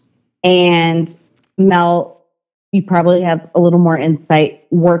 Yes. And Mel, you probably have a little more insight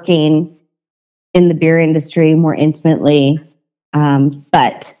working in the beer industry more intimately.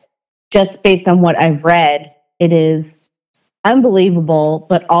 But just based on what I've read, it is unbelievable,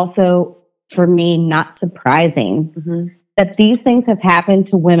 but also for me, not surprising that these things have happened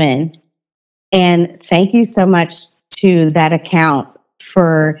to women. And thank you so much to that account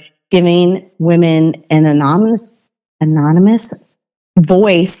for giving women an anonymous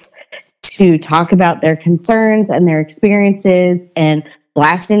voice to talk about their concerns and their experiences and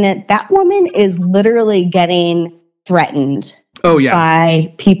blasting it. That woman is literally getting threatened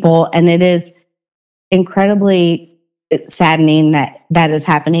by people. And it is incredibly saddening that that is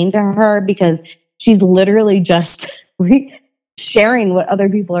happening to her, because she's literally just sharing what other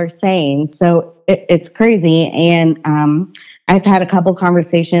people are saying. So it's crazy. And I've had a couple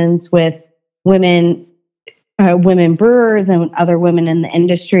conversations with women brewers and other women in the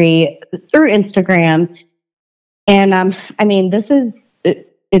industry through Instagram. And I mean,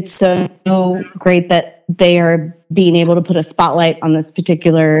 it's so great that they are being able to put a spotlight on this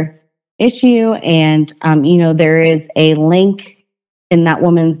particular issue. And, there is a link in that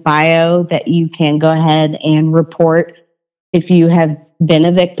woman's bio that you can go ahead and report if you have been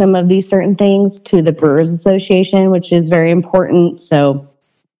a victim of these certain things to the Brewers Association, which is very important. So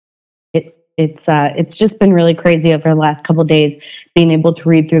it's just been really crazy over the last couple of days being able to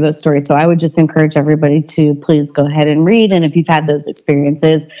read through those stories. So I would just encourage everybody to please go ahead and read. And if you've had those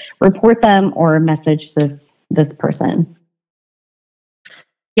experiences, report them or message this person.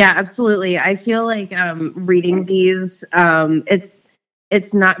 Yeah, absolutely. I feel like reading these,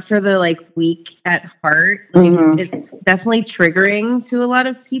 it's not for the like weak at heart. Like, it's definitely triggering to a lot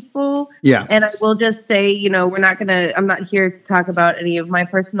of people. Yeah. And I will just say, I'm not here to talk about any of my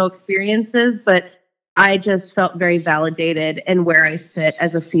personal experiences, but I just felt very validated in where I sit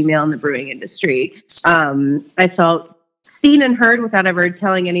as a female in the brewing industry. I felt seen and heard without ever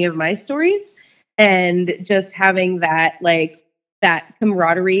telling any of my stories, and just having that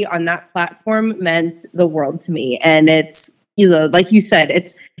camaraderie on that platform meant the world to me. And it's, like you said,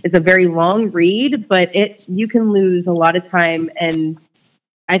 it's a very long read, but you can lose a lot of time. And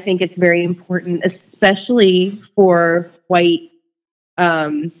I think it's very important, especially for white,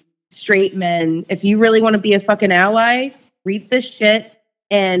 straight men. If you really want to be a fucking ally, read this shit.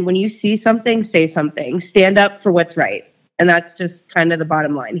 And when you see something, say something, stand up for what's right. And that's just kind of the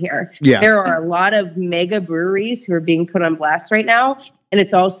bottom line here. Yeah. There are a lot of mega breweries who are being put on blast right now. And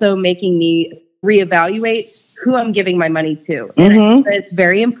it's also making me reevaluate who I'm giving my money to. And I think that it's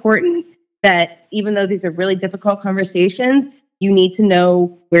very important that even though these are really difficult conversations, you need to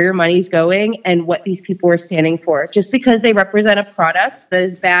know where your money's going and what these people are standing for. Just because they represent a product that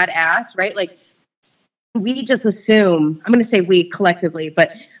is badass, right? Like, we just assume, I'm going to say we collectively,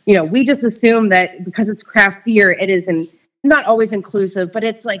 but, we just assume that because it's craft beer, it isn't, not always inclusive, but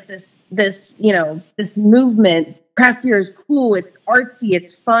it's like this movement. Craft beer is cool. It's artsy.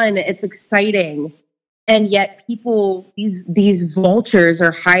 It's fun. It's exciting. And yet people, these vultures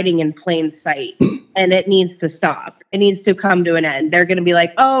are hiding in plain sight, and it needs to stop. It needs to come to an end. They're going to be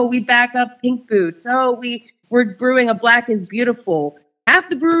like, oh, we back up Pink Boots. Oh, we're brewing a Black is Beautiful. Half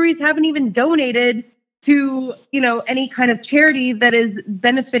the breweries haven't even donated to, any kind of charity that is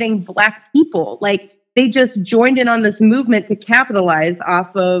benefiting Black people. Like, they just joined in on this movement to capitalize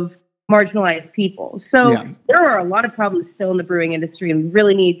off of marginalized people. So there are a lot of problems still in the brewing industry, and we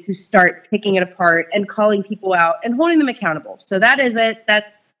really need to start picking it apart and calling people out and holding them accountable. So that is it.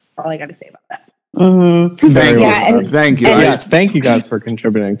 That's all I got to say about that. Thank you. Yes, thank you guys for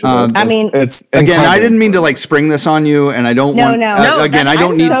contributing to this. It's again, I didn't mean to like spring this on you, and I don't want. Again, I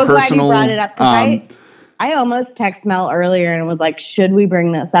don't need personal. Glad you brought it up. I almost text Mel earlier and was like, should we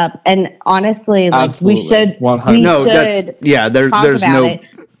bring this up? And honestly, like, we should. 100. We should there's no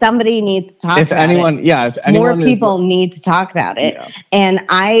somebody needs to talk if about anyone, it. Yeah, if anyone more people need to talk about it. Yeah. And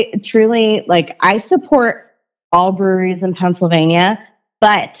I truly, I support all breweries in Pennsylvania,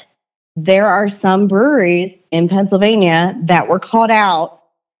 but there are some breweries in Pennsylvania that were called out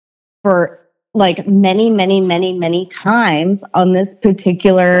for many times on this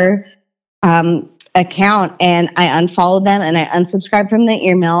particular account, and I unfollowed them and I unsubscribed from the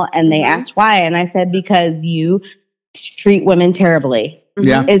email, and they asked why, and I said, because you treat women terribly.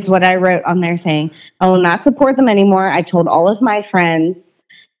 Yeah, is what I wrote on their thing. I will not support them anymore. I told all of my friends,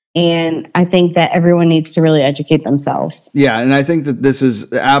 and I think that everyone needs to really educate themselves. Yeah, and I think that this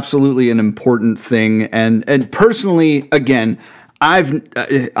is absolutely an important thing. And personally, again,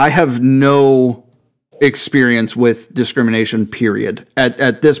 I have no experience with discrimination, period.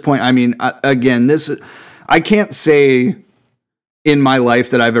 At this point, I mean, again, I can't say in my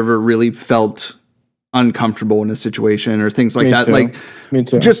life that I've ever really felt uncomfortable in a situation or things like that. Too. Me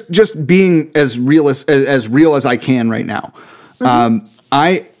too. Just being as real as I can right now.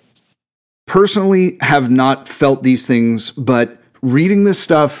 I personally have not felt these things, but reading this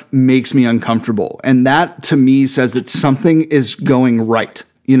stuff makes me uncomfortable. And that to me says that something is going right.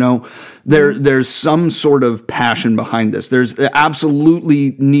 You know, there's some sort of passion behind this. There's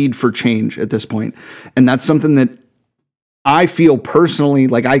absolutely need for change at this point. And that's something that I feel personally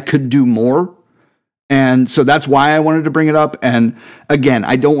like I could do more. And so that's why I wanted to bring it up. And again,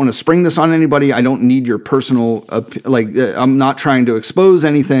 I don't want to spring this on anybody. I don't need your personal, I'm not trying to expose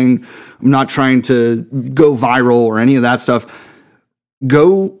anything. I'm not trying to go viral or any of that stuff.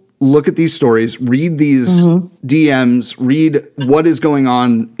 Go look at these stories, read these DMs, read what is going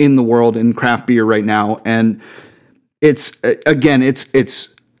on in the world in craft beer right now. And it's, again, it's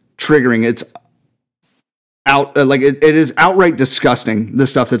triggering. It's it is outright disgusting, the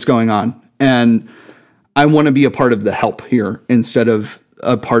stuff that's going on. And I want to be a part of the help here instead of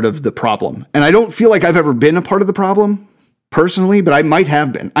a part of the problem. And I don't feel like I've ever been a part of the problem personally, but I might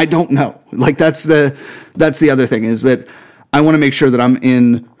have been. I don't know. That's the other thing, is that I want to make sure that I'm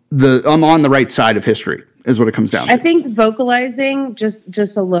on the right side of history, is what it comes down to. I think vocalizing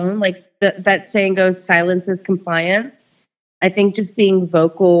just alone, that saying goes, silence is compliance. I think just being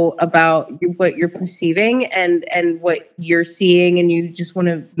vocal about what you're perceiving and what you're seeing, and you just want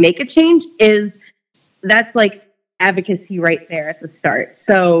to make a change, that's advocacy right there at the start.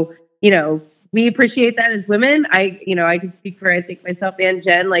 So, we appreciate that as women. I can speak for, I think, myself and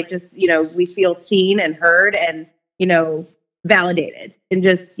Jen, we feel seen and heard and, validated, and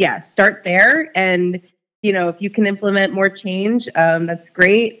just, start there. And, if you can implement more change, that's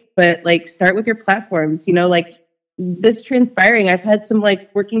great. But start with your platforms, this transpiring. I've had some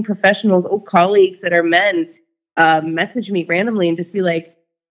working professionals, old colleagues that are men, message me randomly and just be like,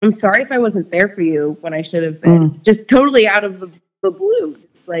 I'm sorry if I wasn't there for you when I should have been. Just totally out of the blue.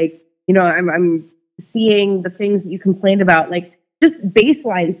 It's I'm seeing the things that you complained about, just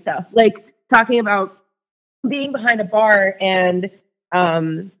baseline stuff, talking about being behind a bar and,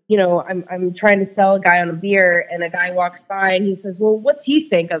 I'm trying to sell a guy on a beer, and a guy walks by and he says, well, what's he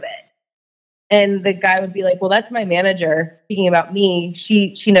think of it? And the guy would be like, well, that's my manager speaking about me.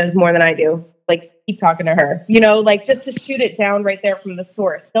 She knows more than I do. Keep talking to her, just to shoot it down right there from the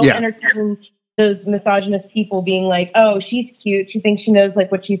source. Don't entertain those misogynist people being like, oh, she's cute. She thinks she knows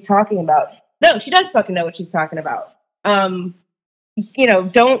what she's talking about. No, she does fucking know what she's talking about. Don't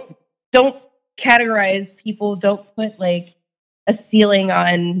categorize people. Don't put a ceiling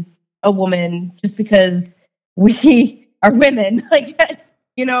on a woman just because we are women. I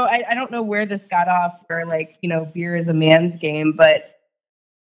don't know where this got off, where beer is a man's game, but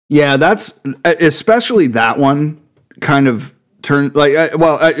yeah, that's especially that one kind of turned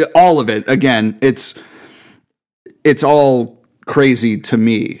all of it. Again, it's all crazy to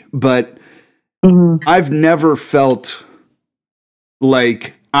me, but I've never felt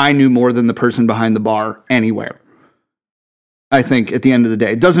like I knew more than the person behind the bar anywhere. I think at the end of the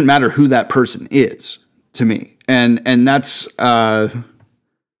day, it doesn't matter who that person is to me. And that's, that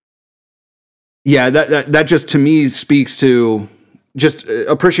just to me speaks to just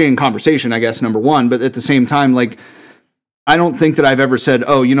appreciating conversation, I guess, number one. But at the same time, I don't think that I've ever said,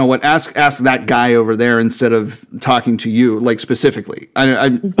 oh, you know what, ask that guy over there instead of talking to you, specifically.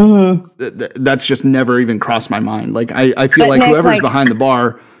 That's just never even crossed my mind. I feel like Nick, whoever's behind the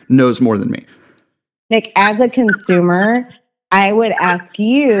bar knows more than me. Nick, as a consumer, I would ask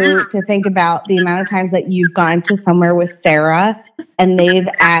you to think about the amount of times that you've gone to somewhere with Sarah and they've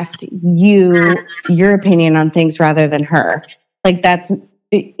asked you your opinion on things rather than her. That's,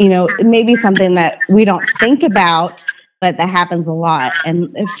 maybe something that we don't think about, but that happens a lot.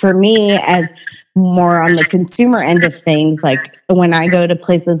 And for me, as more on the consumer end of things, like when I go to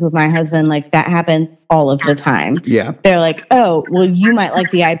places with my husband, like that happens all of the time. Yeah. They're like, oh, well, you might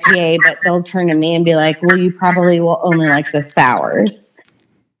like the IPA, but they'll turn to me and be like, well, you probably will only like the sours.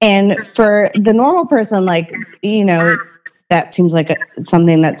 And for the normal person, like, you know, that seems like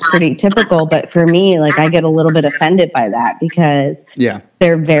something that's pretty typical. But for me, like, I get a little bit offended by that because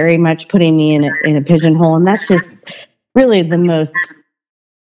they're very much putting me in a pigeonhole. And that's just really the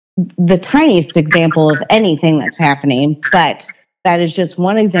tiniest example of anything that's happening. But that is just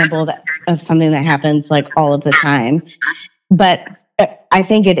one example of something that happens like all of the time. But I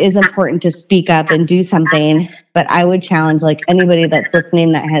think it is important to speak up and do something. But I would challenge like anybody that's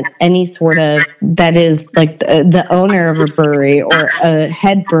listening that has any sort of, that is like the owner of a brewery or a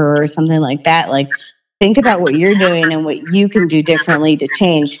head brewer or something like that. Like, think about what you're doing and what you can do differently to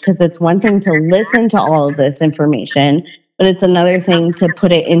change. Because it's one thing to listen to all of this information, but it's another thing to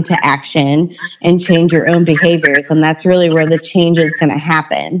put it into action and change your own behaviors. And that's really where the change is going to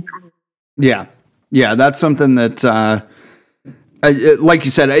happen. Yeah. Yeah. That's something that, like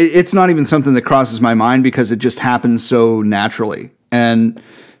you said, it's not even something that crosses my mind because it just happens so naturally. And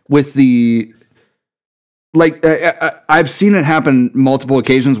with the, like, I've seen it happen multiple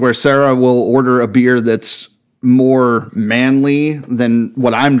occasions where Sarah will order a beer that's more manly than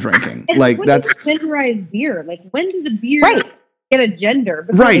what I'm drinking. And like, that's genderized beer. Like, when does a beer get a gender?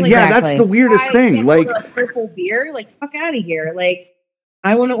 Because, right. Like, yeah. Exactly. That's the weirdest thing. Like, a purple beer, like, fuck out of here. Like,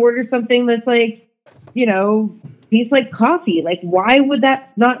 I want to order something that's like, you know, tastes like coffee. Like, why would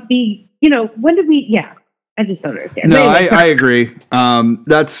that not be, you know, when did we, I just don't understand. No, anyway, I agree.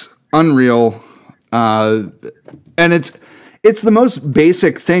 That's unreal. And it's the most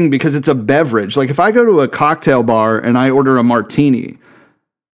basic thing because it's a beverage. Like if I go to a cocktail bar and I order a martini,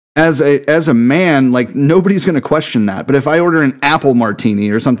 as a man, like nobody's going to question that. But if I order an apple martini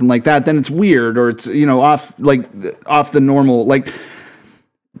or something like that, then it's weird or it's, you know, off the normal, like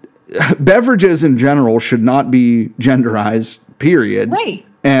beverages in general should not be genderized, period. Right.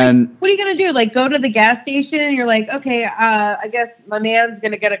 And like, what are you going to do? Like go to the gas station and you're like, okay, I guess my man's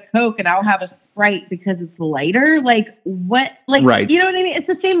going to get a Coke and I'll have a Sprite because it's lighter. Like what? Like, right. You know what I mean? It's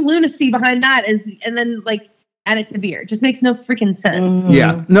the same lunacy behind that and then like add it to beer. It just makes no freaking sense.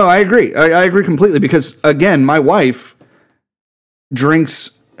 Yeah. No, I agree. I agree completely because again, my wife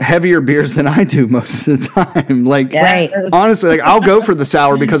drinks heavier beers than I do most of the time. Like, honestly, like I'll go for the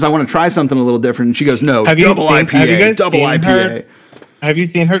sour because I want to try something a little different. And she goes, no, double IPA. Have you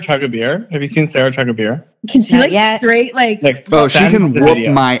seen her chug a beer? Have you seen Sarah chug a beer? Can she straight oh, she can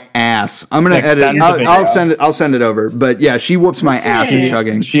whoop my ass. I'm gonna edit. I'll send it over. But yeah, she whoops my ass in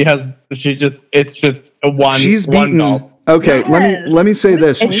chugging. It's just a one. She's beaten. One okay, let me say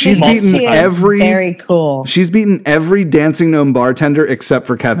this. She's beaten every. Very cool. She's beaten every Dancing Gnome bartender except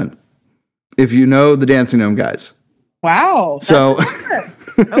for Kevin. If you know the Dancing Gnome guys. Wow. So.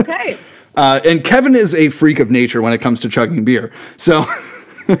 Okay. And Kevin is a freak of nature when it comes to chugging beer. So,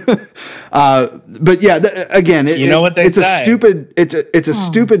 but yeah, again, it's a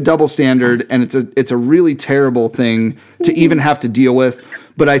stupid double standard, and it's a really terrible thing to even have to deal with.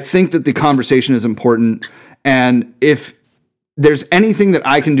 But I think that the conversation is important, and if there's anything that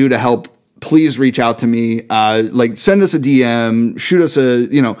I can do to help, please reach out to me. Like send us a DM, shoot us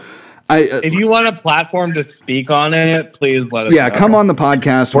if you want a platform to speak on it, please let us know. Yeah, come on the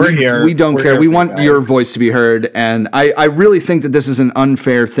podcast. We're here. We don't care. We want your voice to be heard. And I really think that this is an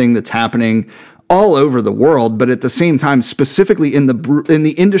unfair thing that's happening all over the world, but at the same time, specifically in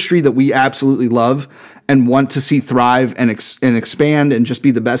the industry that we absolutely love and want to see thrive and expand and just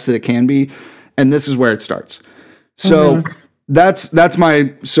be the best that it can be. And this is where it starts. So that's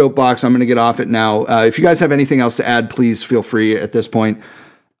my soapbox. I'm going to get off it now. If you guys have anything else to add, please feel free at this point.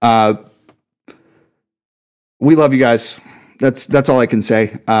 We love you guys. That's all I can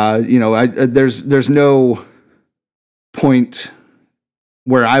say. There's no point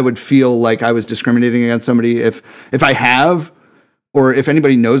where I would feel like I was discriminating against somebody. If I have, or if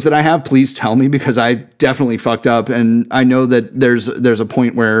anybody knows that I have, please tell me because I definitely fucked up. And I know that there's a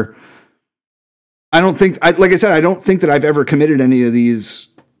point where I don't think that I've ever committed any of these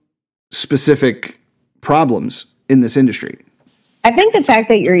specific problems in this industry. I think the fact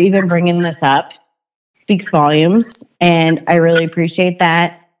that you're even bringing this up speaks volumes, and I really appreciate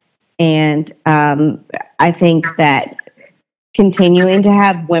that. And I think that continuing to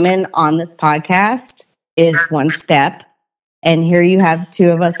have women on this podcast is one step. And here you have two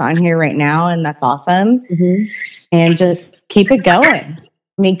of us on here right now, and that's awesome. Mm-hmm. And just keep it going. I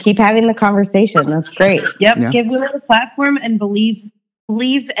mean, keep having the conversation. That's great. Yep. Yeah. Give women a platform and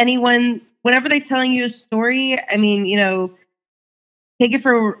believe anyone, whenever they're telling you a story. I mean, take it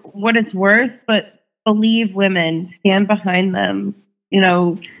for what it's worth, but believe women, stand behind them.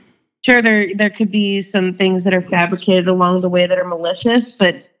 Sure, there could be some things that are fabricated along the way that are malicious,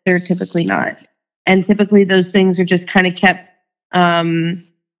 but they're typically not. And typically those things are just kind of kept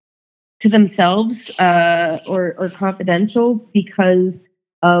to themselves or confidential because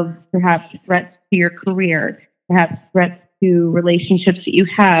of perhaps threats to your career, perhaps threats to relationships that you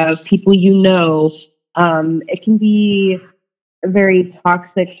have, people you know. It can be a very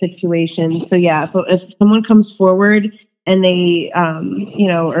toxic situation. So yeah, if someone comes forward and they,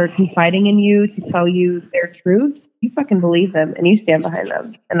 are confiding in you to tell you their truth, you fucking believe them and you stand behind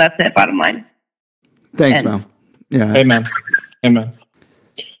them. And that's it, bottom line. Thanks, Mel. Yeah. Amen.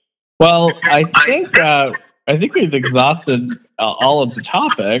 Well, I think we've exhausted all of the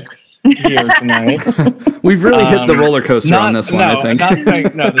topics here tonight. We've really hit the roller coaster on this one, I think.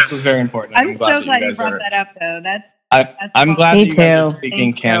 This is very important. I'm so glad you brought that up, though. I'm glad Me that you guys are too.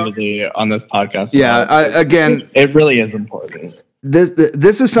 speaking candidly on this podcast. Yeah, it really is important.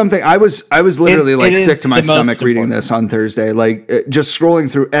 This is something I was literally sick to my stomach reading important. this on Thursday, just scrolling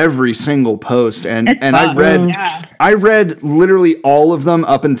through every single post, and I read literally all of them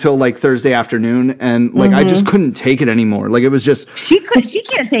up until Thursday afternoon, and I just couldn't take it anymore. It was just she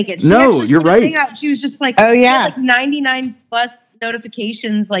can't take it. You're right. She was just like, oh yeah, 99 plus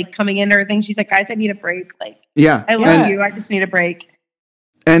notifications coming in or everything. She's like, guys, I need a break. I love you. I just need a break.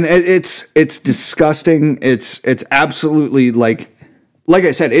 And it's disgusting. It's absolutely like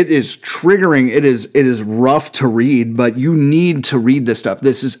I said, it is triggering. It is rough to read, but you need to read this stuff.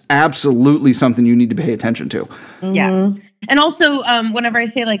 This is absolutely something you need to pay attention to. Mm-hmm. Yeah. And also, whenever I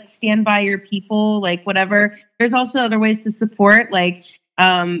say stand by your people, whatever, there's also other ways to support,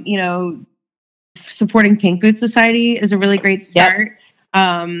 supporting Pink Boots Society is a really great start.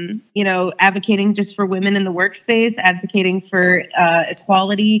 Yes. Advocating just for women in the workspace, advocating for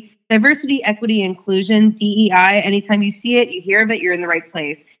equality, diversity, equity, inclusion, DEI. Anytime you see it, you hear of it, you're in the right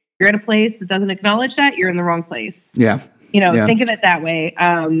place. If you're at a place that doesn't acknowledge that, you're in the wrong place. Yeah. Think of it that way.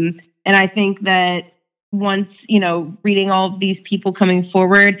 And I think that once, reading all of these people coming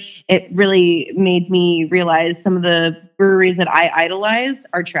forward, it really made me realize some of the breweries that I idolize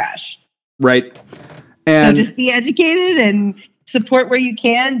are trash. Right. And so just be educated and support where you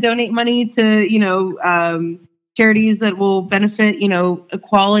can, donate money to, charities that will benefit,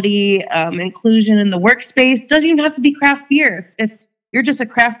 equality, inclusion in the workspace. Doesn't even have to be craft beer. If you're just a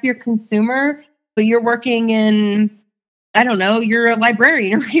craft beer consumer, but you're working in, I don't know, you're a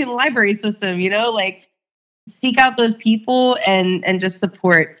librarian, you're working in the library system, seek out those people and just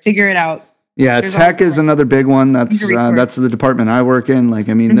support, figure it out. Yeah, tech is another big one. That's the department I work in.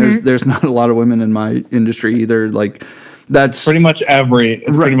 There's not a lot of women in my industry either. That's pretty much every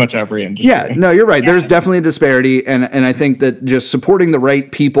industry. Yeah, no, you're right. Yeah. There's definitely a disparity. And I think that just supporting the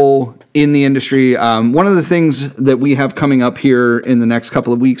right people in the industry, one of the things that we have coming up here in the next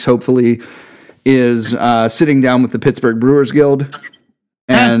couple of weeks, hopefully, is sitting down with the Pittsburgh Brewers Guild.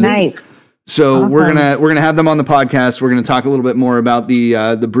 And that's nice. So awesome. we're gonna have them on the podcast. We're gonna talk a little bit more about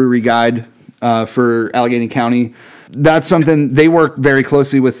the brewery guide for Allegheny County. That's something they work very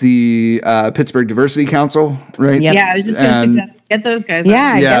closely with the Pittsburgh Diversity Council, right? Yep. Yeah, I was just going to suggest get those guys on.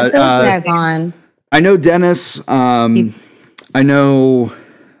 Yeah, get those guys on. I know Dennis. I know.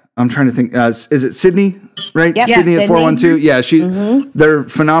 I'm trying to think. Is it Sydney? Right? Yep. Sydney at 412. Yeah, they're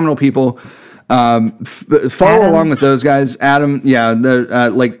phenomenal people. Follow along with those guys. Adam. Yeah,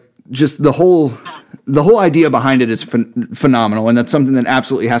 they're just the whole idea behind it is phenomenal, and that's something that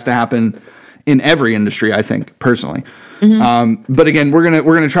absolutely has to happen in every industry, I think, personally. Mm-hmm. But again, we're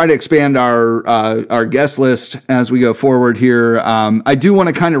gonna try to expand our guest list as we go forward here. I do want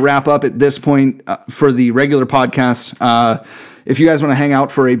to kind of wrap up at this point for the regular podcast. If you guys want to hang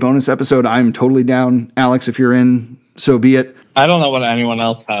out for a bonus episode, I'm totally down. Alex, if you're in, so be it. I don't know what anyone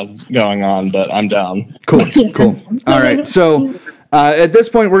else has going on, but I'm down. Cool. All right, so. At this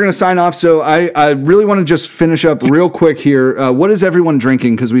point, we're going to sign off. So I really want to just finish up real quick here. What is everyone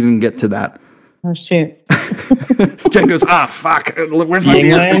drinking? Because we didn't get to that. Oh, shoot. Jen goes, fuck. Where's my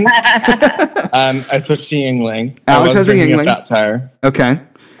Yingling? I switched to Yingling. Alex has a Yingling. Fat Tire. Okay.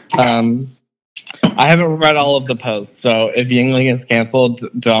 I haven't read all of the posts, so if Yingling is canceled,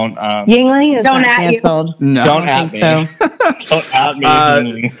 don't. Yingling is not canceled. No. Don't at me. So. Don't at me if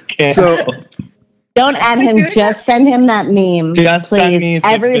Yingling is canceled. Don't add him. Just send him that meme. Just please. Send me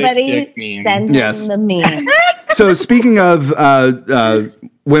everybody send him the meme. So speaking of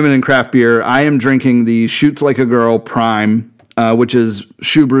women in craft beer, I am drinking the Shoots Like a Girl Prime, which is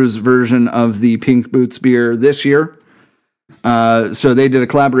Shoe Brew's version of the Pink Boots beer this year. So they did a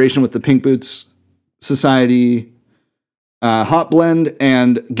collaboration with the Pink Boots Society hot blend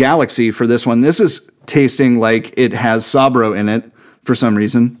and Galaxy for this one. This is tasting like it has Sabro in it for some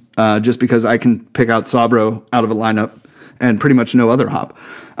reason, just because I can pick out Sabro out of a lineup and pretty much no other hop.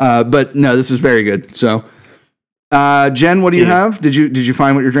 But no, this is very good. So, Jen, what do you have? Did you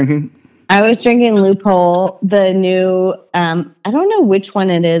find what you're drinking? I was drinking Loophole, the new, I don't know which one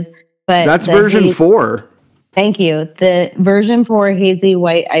it is, but that's version 4. Thank you. The version 4 hazy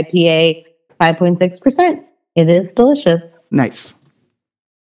white IPA, 5.6%. It is delicious. Nice.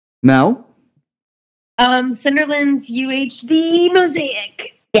 Mel? Sunderland's UHD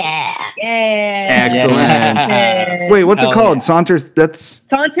Mosaic. Yeah. Excellent. Yeah. Wait, what's it called? Saunter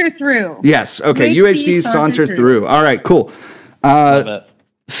Through. Yes. Okay. UHD Saunter Through. All right, cool. Love it.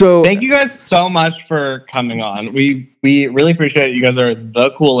 So thank you guys so much for coming on. We really appreciate it. You guys are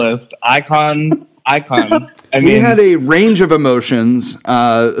the coolest icons. I mean, we had a range of emotions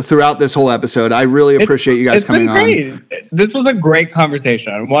throughout this whole episode. I really appreciate you guys coming on. It's been great. This was a great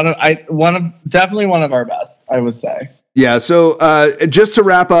conversation. Definitely one of our best, I would say. Yeah. So just to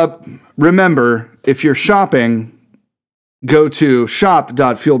wrap up, remember, if you're shopping, go to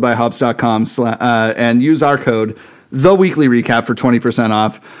shop.fueledbyhops.com and use our code The Weekly Recap for 20%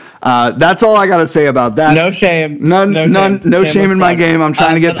 off. That's all I got to say about that. No shame. No shame in my game. I'm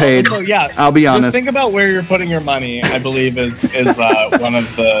trying to get paid. Also, yeah, I'll be honest. Just think about where you're putting your money, I believe is one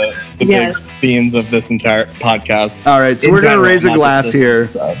of the big themes of this entire podcast. All right, so we're going to raise a glass here.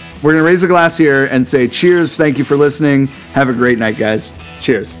 We're going to raise a glass here and say cheers. Thank you for listening. Have a great night, guys.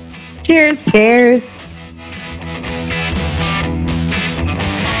 Cheers. Cheers. Cheers.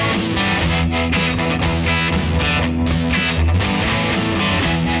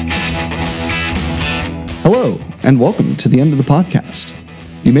 Hello, and welcome to the end of the podcast.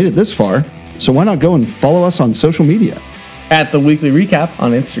 You made it this far, so why not go and follow us on social media? At The Weekly Recap on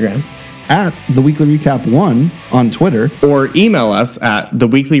Instagram. At The Weekly Recap 1 on Twitter. Or email us at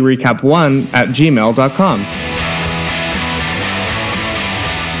theweeklyrecap1@gmail.com.